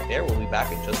stay right there. We'll be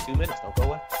back in just 2 minutes. Don't go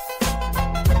away.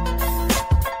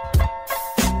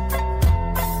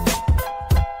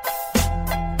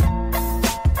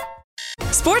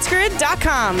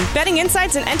 SportsGrid.com. Betting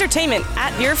insights and entertainment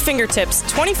at your fingertips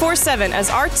 24/7 as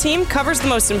our team covers the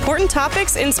most important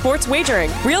topics in sports wagering.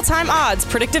 Real-time odds,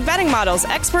 predictive betting models,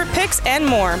 expert picks, and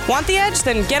more. Want the edge?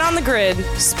 Then get on the grid.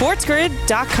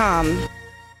 SportsGrid.com.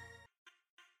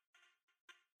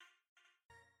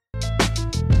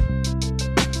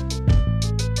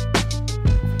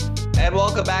 And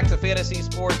welcome back to Fantasy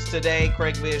Sports Today.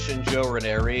 Craig Mish and Joe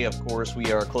Ranieri. Of course,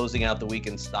 we are closing out the week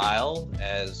in style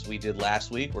as we did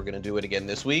last week. We're going to do it again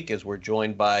this week as we're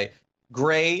joined by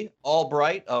Gray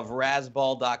Albright of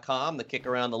razzball.com, the kick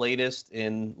around the latest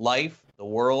in life, the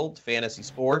world, fantasy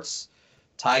sports,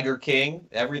 Tiger King,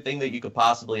 everything that you could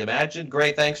possibly imagine.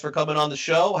 Gray, thanks for coming on the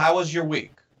show. How was your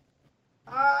week?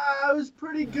 It was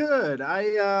pretty good.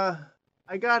 I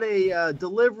got a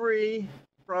delivery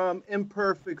from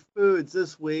Imperfect Foods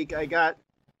this week. I got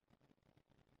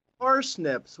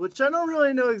parsnips, which I don't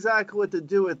really know exactly what to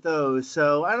do with those.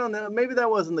 So I don't know. Maybe that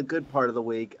wasn't the good part of the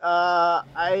week. We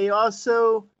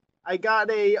got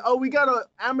an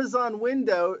Amazon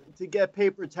window to get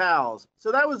paper towels.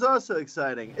 So that was also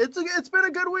exciting. It's been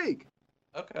a good week.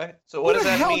 Okay. So what does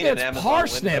that mean? Who the hell gets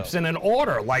parsnips in an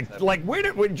order? Like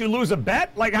would you lose a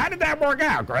bet? Like, how did that work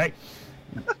out, Greg?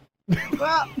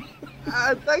 Well,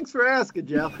 thanks for asking,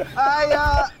 Joe.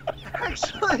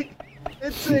 Actually,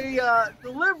 it's a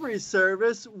delivery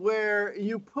service where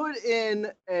you put in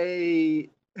an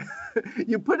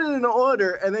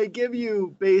order and they give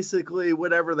you basically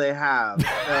whatever they have.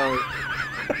 So,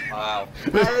 wow.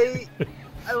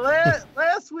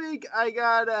 Last week I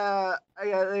got a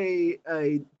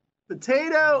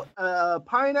potato,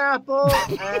 pineapple,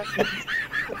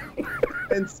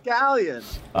 and scallion,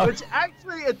 which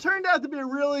actually it turned out to be a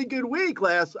really good week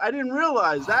I didn't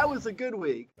realize that was a good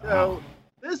week. So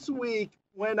this week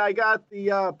when I got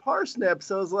the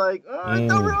parsnips, I was like, I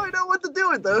don't really know what to do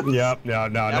with those. Yep, no.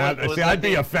 See, I'd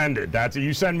be offended.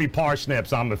 You send me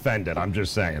parsnips, I'm offended. I'm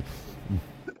just saying.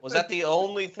 Was that the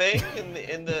only thing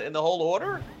in the whole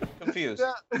order? Confused.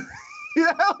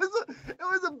 Yeah, it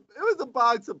was a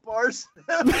box of parsnips.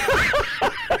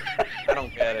 I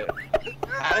don't get it.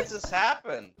 How does this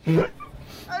happen?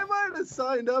 I might have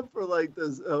signed up for like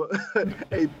this a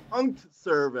punked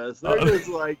service.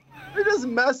 They're just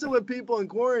messing with people in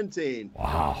quarantine.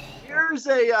 Wow. Here's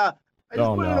I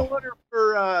just put in an order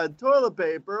for toilet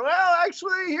paper. Well,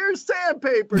 actually, here's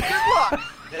sandpaper. Good luck.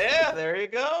 Yeah, there you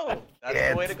go. That's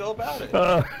the way to go about it.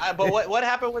 But what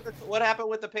happened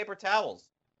with the paper towels?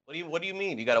 What do you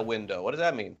mean? You got a window? What does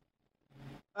that mean?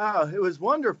 Oh, it was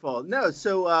wonderful. No,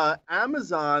 so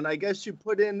Amazon, I guess you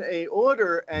put in a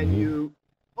order and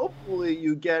hopefully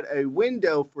you get a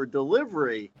window for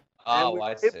delivery. Oh,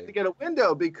 I see. To get a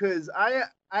window because I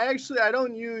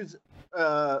don't use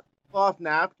cloth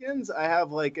napkins. I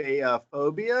have like a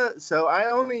phobia, so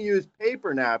I only use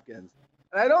paper napkins,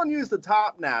 and I don't use the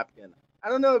top napkin. I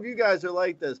don't know if you guys are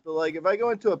like this, but like if I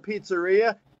go into a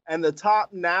pizzeria and the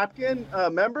top napkin,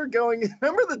 remember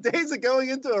the days of going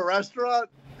into a restaurant?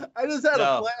 I just had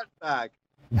a flashback.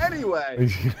 Anyway,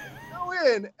 go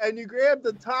in and you grab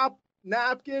the top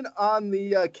napkin on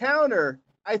the counter.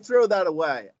 I throw that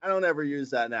away. I don't ever use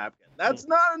that napkin. That's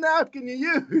not a napkin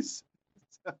you use.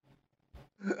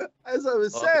 As I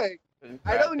was saying,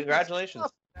 congratulations.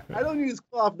 I don't use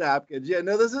cloth napkins. Yeah,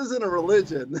 no, this isn't a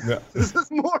religion. Yeah. This is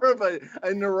more of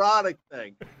a neurotic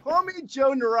thing. Call me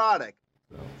Joe Neurotic.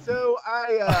 So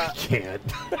I can't.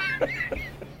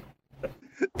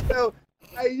 So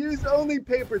I use only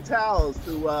paper towels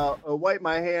to wipe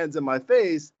my hands and my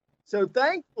face. So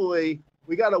thankfully,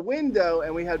 we got a window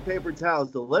and we had paper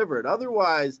towels delivered.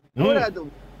 Otherwise, I would have had to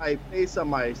put my face on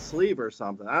my sleeve or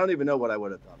something. I don't even know what I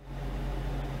would have done.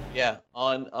 Yeah,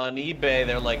 on eBay,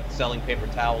 they're like selling paper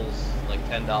towels like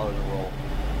 $10 a roll.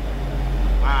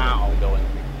 Wow.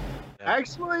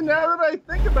 Actually, now that I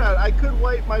think about it, I could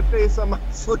wipe my face on my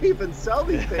sleeve and sell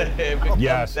these things.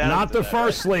 Yes, not the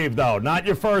first sleeve, though. Not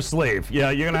your first sleeve.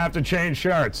 Yeah, you're going to have to change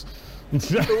shirts.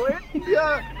 Where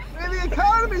the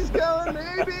economy's going,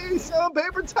 maybe selling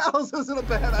paper towels isn't a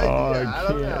bad idea. I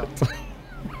don't know.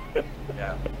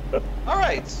 Yeah. All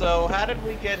right, so how did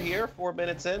we get here? 4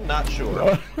 minutes in? Not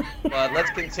sure. But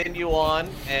let's continue on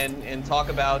and talk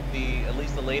about at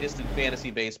least the latest in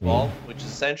fantasy baseball, which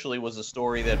essentially was a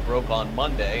story that broke on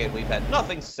Monday, and we've had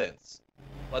nothing since.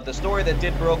 But the story that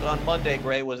did broke on Monday,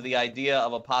 Gray, was the idea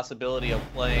of a possibility of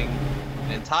playing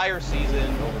an entire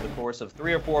season over the course of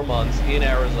 3 or 4 months in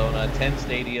Arizona, 10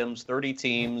 stadiums, 30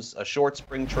 teams, a short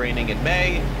spring training in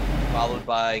May, followed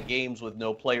by games with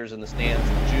no players in the stands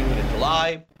in June and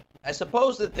July. I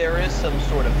suppose that there is some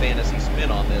sort of fantasy spin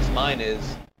on this. Mine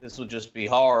is this would just be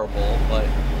horrible, but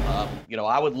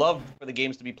I would love for the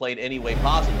games to be played any way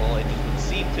possible. It just would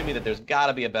seem to me that there's got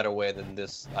to be a better way than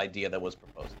this idea that was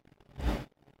proposed.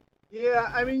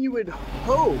 Yeah, I mean, you would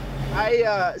hope.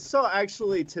 I saw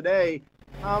actually today,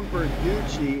 Tom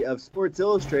Verducci of Sports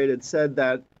Illustrated said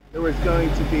that there was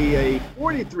going to be a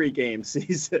 43-game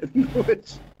season,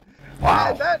 which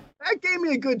wow. that gave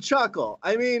me a good chuckle.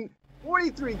 I mean,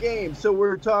 43 games, so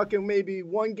we're talking maybe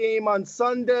one game on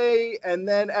Sunday, and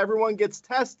then everyone gets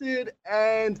tested,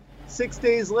 and 6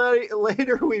 days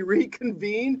later we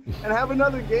reconvene and have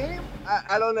another game?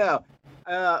 I don't know.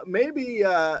 Maybe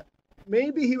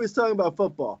he was talking about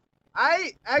football.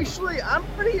 I'm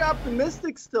pretty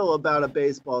optimistic still about a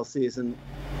baseball season.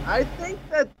 I think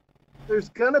that there's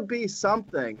going to be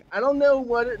something. I don't know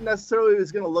what it necessarily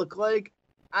is going to look like.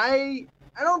 I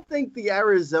don't think the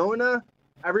Arizona,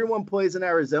 everyone plays in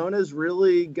Arizona is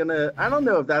really going to, I don't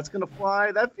know if that's going to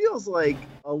fly. That feels like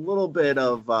a little bit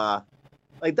of,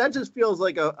 that just feels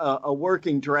like a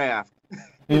working draft,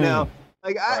 you know?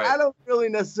 Like, I don't really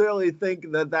necessarily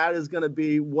think that is going to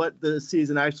be what the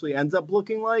season actually ends up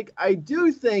looking like. I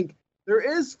do think there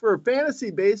is, for fantasy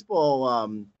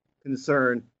baseball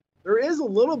concern, there is a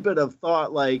little bit of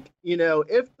thought, like,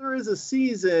 if there is a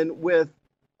season with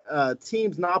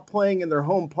teams not playing in their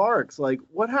home parks, like,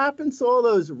 what happens to all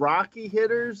those Rocky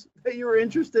hitters that you were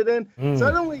interested in?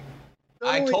 Suddenly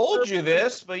I told you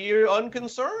this, but you're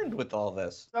unconcerned with all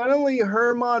this. Suddenly,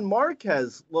 Herman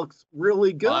Marquez looks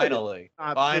really good. Finally,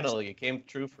 it came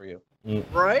true for you.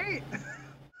 Right?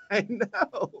 I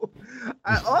know.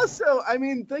 I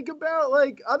mean, think about,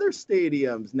 other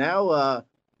stadiums. Now,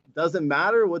 doesn't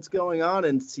matter what's going on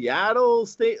in Seattle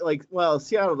State.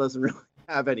 Seattle doesn't really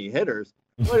have any hitters.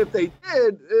 But if they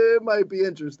did, it might be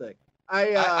interesting.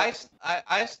 I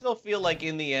still feel like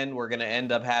in the end we're going to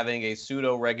end up having a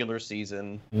pseudo regular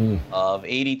season of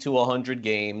 80 to 100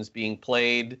 games being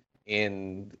played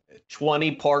in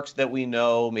 20 parks that we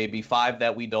know, maybe 5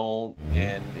 that we don't,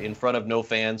 and in front of no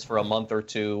fans for a month or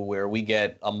two, where we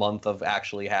get a month of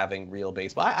actually having real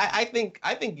baseball. I think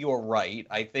you're right.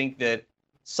 I think that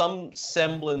some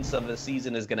semblance of the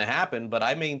season is going to happen, but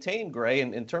I maintain, Gray,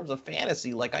 in terms of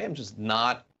fantasy, I am just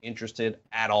not interested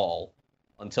at all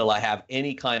until I have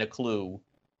any kind of clue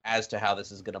as to how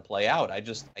this is going to play out. I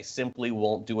simply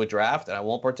won't do a draft, and I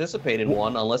won't participate in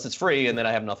one unless it's free, and then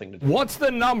I have nothing to do. What's the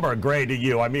number, Gray, to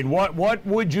you? I mean, what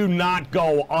would you not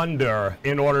go under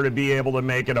in order to be able to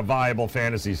make it a viable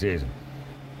fantasy season?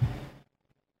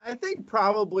 I think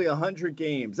probably 100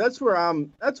 games. That's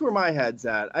where my head's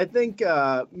at. I think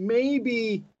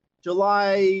maybe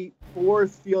July 4th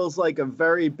feels like a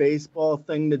very baseball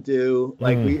thing to do.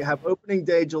 We have opening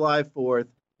day July 4th.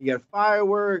 You get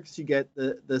fireworks, you get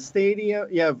the stadium,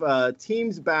 you have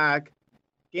teams back,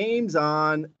 games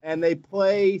on, and they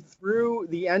play through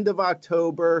the end of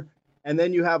October, and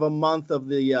then you have a month of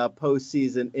the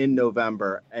postseason in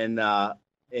November, and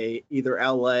either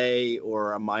LA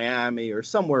or a Miami or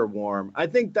somewhere warm. I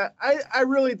think that I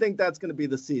really think that's going to be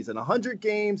the season. 100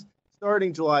 games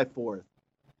starting July 4th.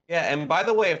 Yeah, and by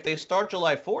the way, if they start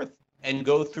July 4th and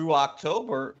go through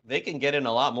October, they can get in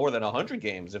a lot more than 100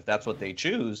 games if that's what they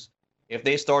choose. If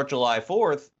they start July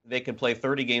 4th, they can play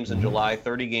 30 games in July,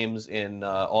 30 games in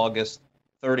August,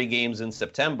 30 games in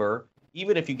September.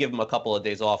 Even if you give them a couple of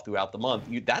days off throughout the month,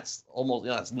 that's almost,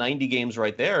 that's 90 games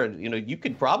right there. You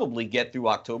could probably get through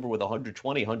October with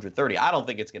 120, 130. I don't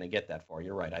think it's going to get that far.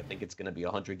 You're right. I think it's going to be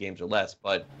 100 games or less.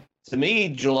 But to me,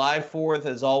 July 4th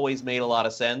has always made a lot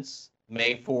of sense.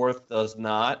 May 4th does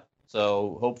not.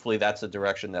 So hopefully that's a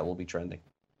direction that will be trending.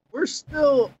 We are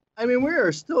still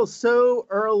so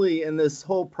early in this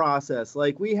whole process.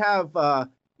 We have, what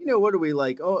are we a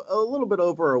little bit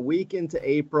over a week into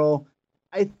April.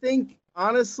 I think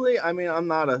honestly, I mean, I'm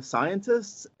not a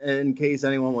scientist, in case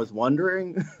anyone was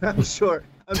wondering. I'm sure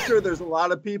there's a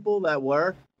lot of people that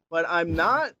were, but I'm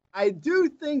not. I do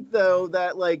think, though,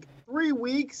 that like 3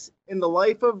 weeks in the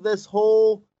life of this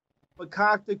whole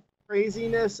macaque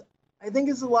craziness, I think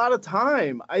is a lot of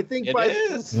time. I think It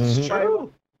is. It's by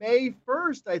true. May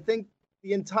 1st, I think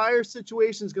the entire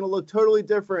situation is going to look totally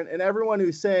different, and everyone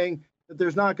who's saying that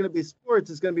there's not going to be sports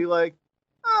is going to be like,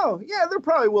 oh, yeah, there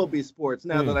probably will be sports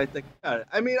now that I think about it.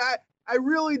 I mean, I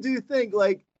really do think,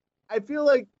 like, I feel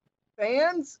like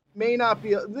fans may not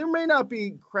be, there may not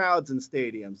be crowds in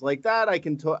stadiums like that. I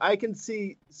can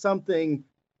see something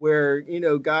where, you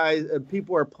know, guys,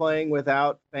 people are playing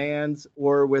without fans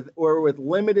or with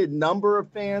limited number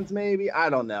of fans, maybe. I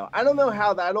don't know. I don't know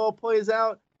how that all plays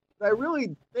out, but I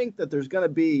really think that there's going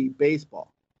to be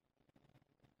baseball.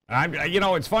 You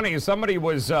know, it's funny. Somebody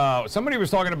was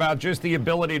talking about just the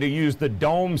ability to use the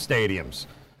dome stadiums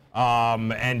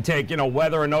and take, you know,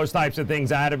 weather and those types of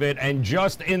things out of it. And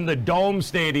just in the dome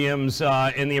stadiums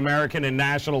in the American and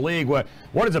National League, what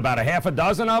is about a half a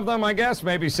dozen of them, I guess,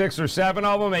 maybe 6 or 7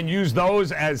 of them, and use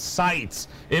those as sites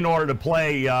in order to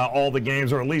play all the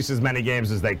games, or at least as many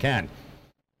games as they can.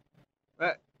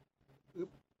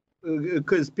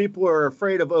 Because people are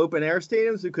afraid of open air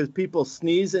stadiums because people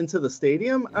sneeze into the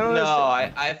stadium?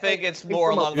 I think it's more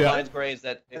along the lines, Grays,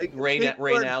 that rain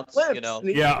outs, you know.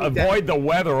 Yeah, avoid the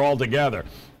weather altogether.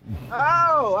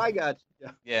 Oh, I got you.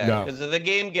 Yeah, because if the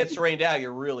game gets rained out,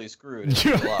 you're really screwed.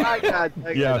 I got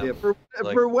you.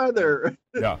 For weather.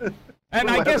 Yeah. And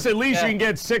I guess at least you can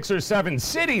get 6 or 7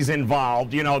 cities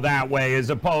involved, you know, that way, as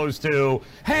opposed to,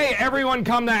 hey, everyone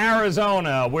come to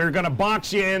Arizona. We're going to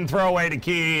box you in, throw away the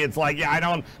key. It's like, yeah,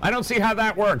 I don't see how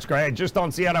that works, Greg. I just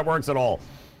don't see how that works at all.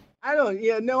 I don't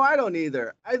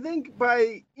either. I think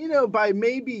by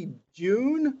maybe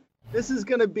June, this is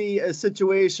going to be a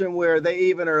situation where they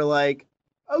even are like,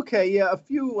 okay, yeah, a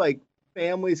few like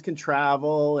families can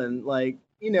travel and like,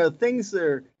 you know,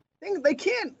 they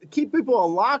can't keep people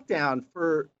on lockdown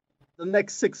for the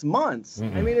next 6 months.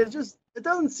 Mm-hmm. I mean, it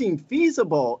doesn't seem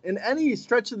feasible in any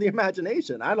stretch of the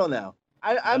imagination. I don't know.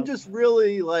 I'm just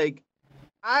really like,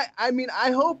 I mean, I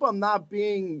hope I'm not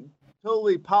being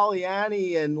totally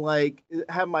Pollyanna and like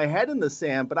have my head in the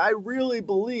sand, but I really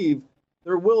believe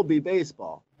there will be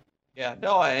baseball. Yeah,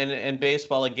 no, and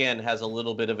baseball, again, has a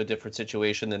little bit of a different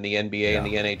situation than the NBA and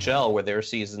the NHL, where their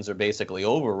seasons are basically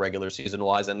over regular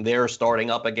season-wise, and they're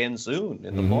starting up again soon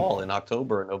in the fall, in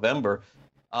October and November.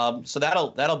 So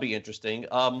that'll be interesting.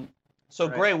 So,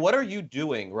 right. Gray, what are you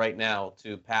doing right now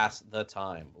to pass the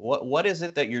time? What is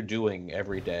it that you're doing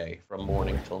every day from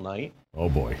morning till night? Oh,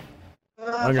 boy.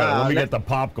 Let me get the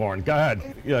popcorn. Go ahead.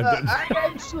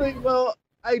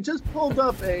 I just pulled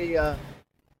up a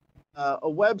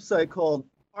website called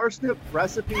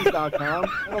parsniprecipes.com.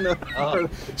 I don't know.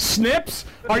 Snips?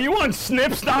 Are you on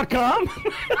snips.com?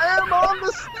 I am on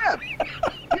the Snip.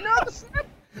 You know the Snip?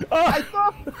 I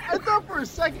thought for a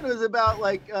second it was about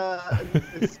like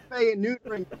spay and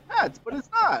neutering pets, but it's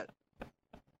not.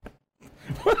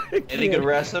 Any good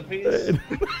recipes?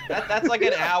 That's like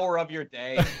an hour of your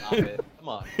day. Stop it. Come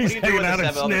on. He's what are you doing hanging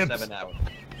out the at 7 hours?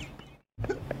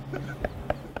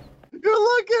 You're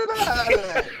looking at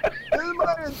it.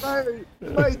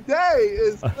 My day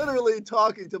is literally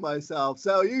talking to myself.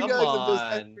 So you guys have just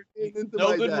entered into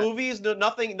my day. No good movies?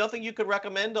 Nothing you could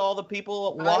recommend to all the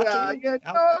people watching? Okay,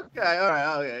 all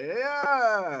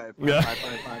right.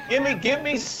 Fine. Give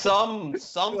me something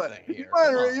here.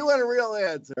 You want a real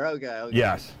answer? Okay.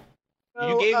 Yes.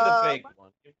 You gave the fake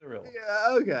one. Give the real one.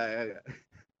 Yeah. Okay.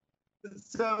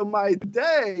 So my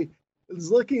day is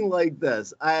looking like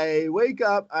this. I wake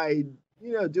up, I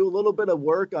do a little bit of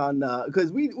work on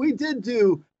because we did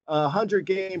do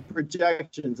 100-game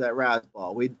projections at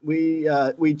Razzball.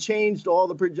 We changed all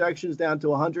the projections down to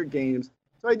 100 games.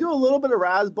 So I do a little bit of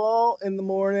Razzball in the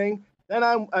morning. Then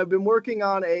I've been working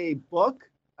on a book.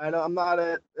 I'm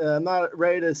not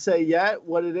ready to say yet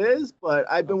what it is, but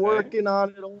I've been working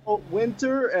on it all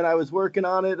winter, and I was working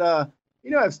on it.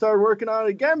 I've started working on it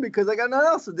again because I got nothing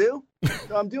else to do.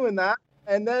 So I'm doing that.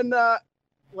 And then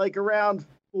like around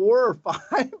 4 or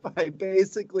 5, I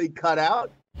basically cut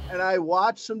out and I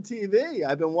watched some TV.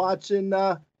 I've been watching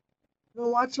a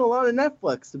lot of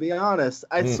Netflix, to be honest.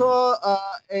 I saw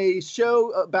a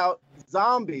show about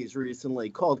zombies recently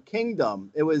called Kingdom.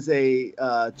 It was a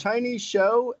Chinese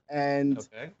show, and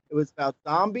it was about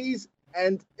zombies,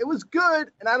 and it was good,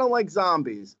 and I don't like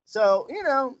zombies. So,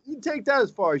 you take that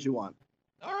as far as you want.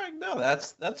 All right, no,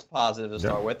 that's positive to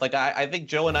start with. Like I think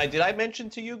Joe and did I mention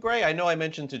to you, Gray? I know I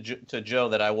mentioned to Joe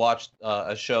that I watched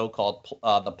a show called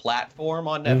The Platform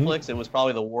on Netflix. It was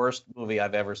probably the worst movie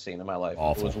I've ever seen in my life.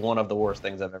 Awful. It was one of the worst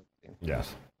things I've ever seen.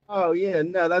 Yes. Oh yeah,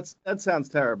 no, that sounds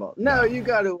terrible. No, you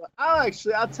got to.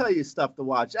 I'll tell you stuff to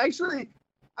watch. Actually,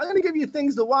 I'm gonna give you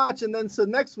things to watch, and then so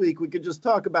next week we could just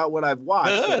talk about what I've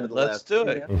watched. Good, let's do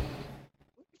it. We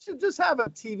should just have a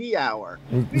TV hour.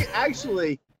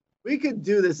 We could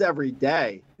do this every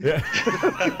day. Yeah.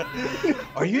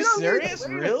 Are you serious?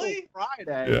 Really?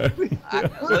 Friday.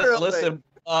 Yeah. Listen,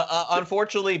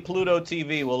 unfortunately, Pluto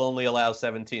TV will only allow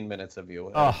 17 minutes of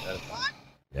you.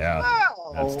 Yeah.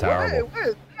 Wow. That's terrible. What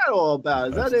is that all about?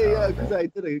 Is That's that because I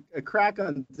did a crack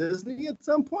on Disney at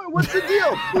some point? What's the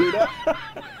deal, Pluto?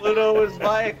 Pluto is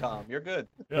Viacom. You're good.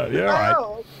 Yeah, you're right.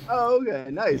 Oh, okay.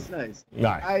 Nice. Nice.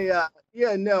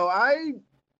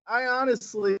 I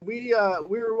honestly, we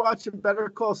were watching Better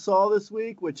Call Saul this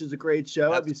week, which is a great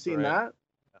show. Have you seen that?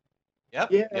 Yep.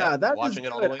 Yeah, that was watching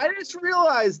it all good. the way. I just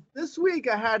realized this week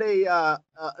I had an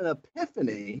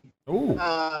epiphany. Ooh.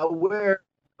 Where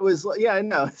it was like, yeah, I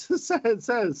know. It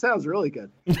sounds really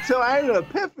good. So I had an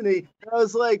epiphany. I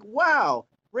was like, wow,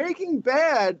 Breaking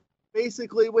Bad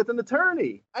basically with an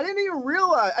attorney. I didn't even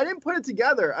realize. I didn't put it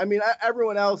together. I mean,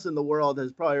 everyone else in the world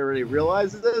has probably already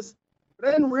realized this, but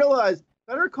I didn't realize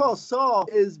Better Call Saul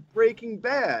is Breaking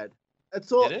Bad.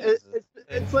 That's all.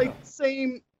 It's like the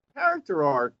same character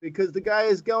arc because the guy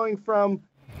is going from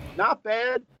not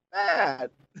bad, bad.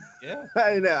 Yeah.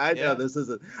 I know this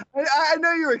isn't. I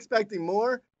know you were expecting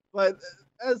more, but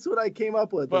that's what I came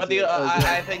up with. But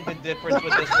I think the difference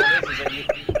with this one is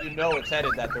that you know it's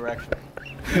headed that direction.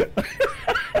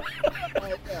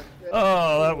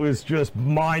 Oh, that was just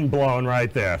mind blown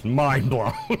right there. Mind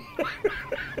blown.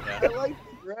 I like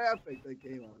the graphic that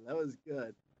came on. That was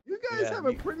good. You guys have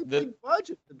a pretty big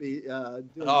budget to be doing.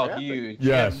 Oh, graphics. Huge.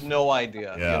 Yes. You have no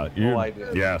idea. Yeah. No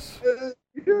idea. Yes.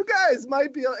 You guys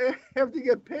might be after you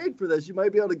get paid for this. You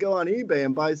might be able to go on eBay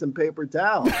and buy some paper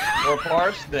towels or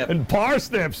parsnip. And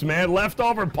parsnips, man,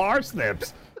 leftover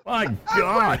parsnips. My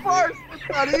God. Parsnips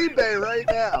on eBay right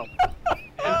now.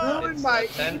 It's my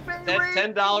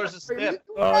 $10 a snip.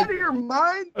 Out of your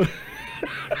mind?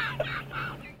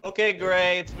 Okay,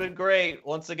 Gray, it's been great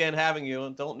once again having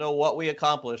you. Don't know what we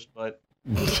accomplished, but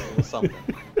it was something.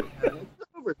 It's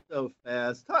over so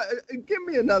fast. Give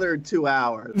me another 2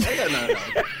 hours. I got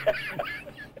nothing.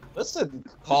 Listen,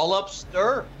 call up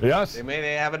Stir. Yes.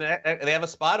 They have a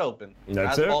spot open.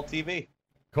 That's Asphalt it. TV.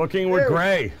 Cooking with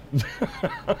Gray.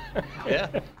 Yeah,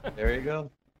 there you go.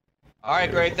 All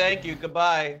right, Gray, thank you.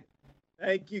 Goodbye.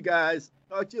 Thank you, guys.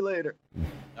 Talk to you later.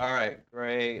 All right,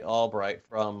 Gray Albright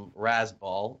from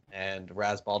Razzball and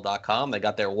Razzball.com. They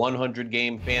got their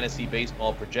 100-game fantasy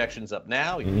baseball projections up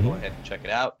now. You can go ahead and check it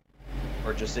out.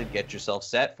 Purchase it, get yourself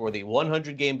set for the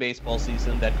 100-game baseball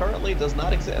season that currently does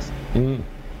not exist.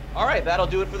 All right, that'll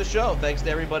do it for the show. Thanks to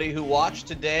everybody who watched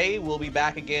today. We'll be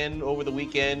back again over the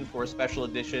weekend for a special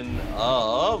edition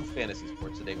of Fantasy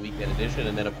Sports Today Weekend Edition.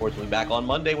 And then, of course, we'll be back on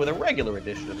Monday with a regular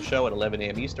edition of the show at 11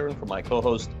 a.m. Eastern. For my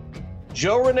co-host,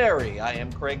 Joe Ranieri, I am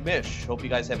Craig Mish. Hope you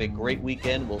guys have a great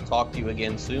weekend. We'll talk to you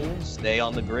again soon. Stay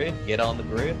on the grid, get on the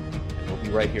grid, and we'll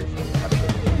be right here for you. Have a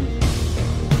good one.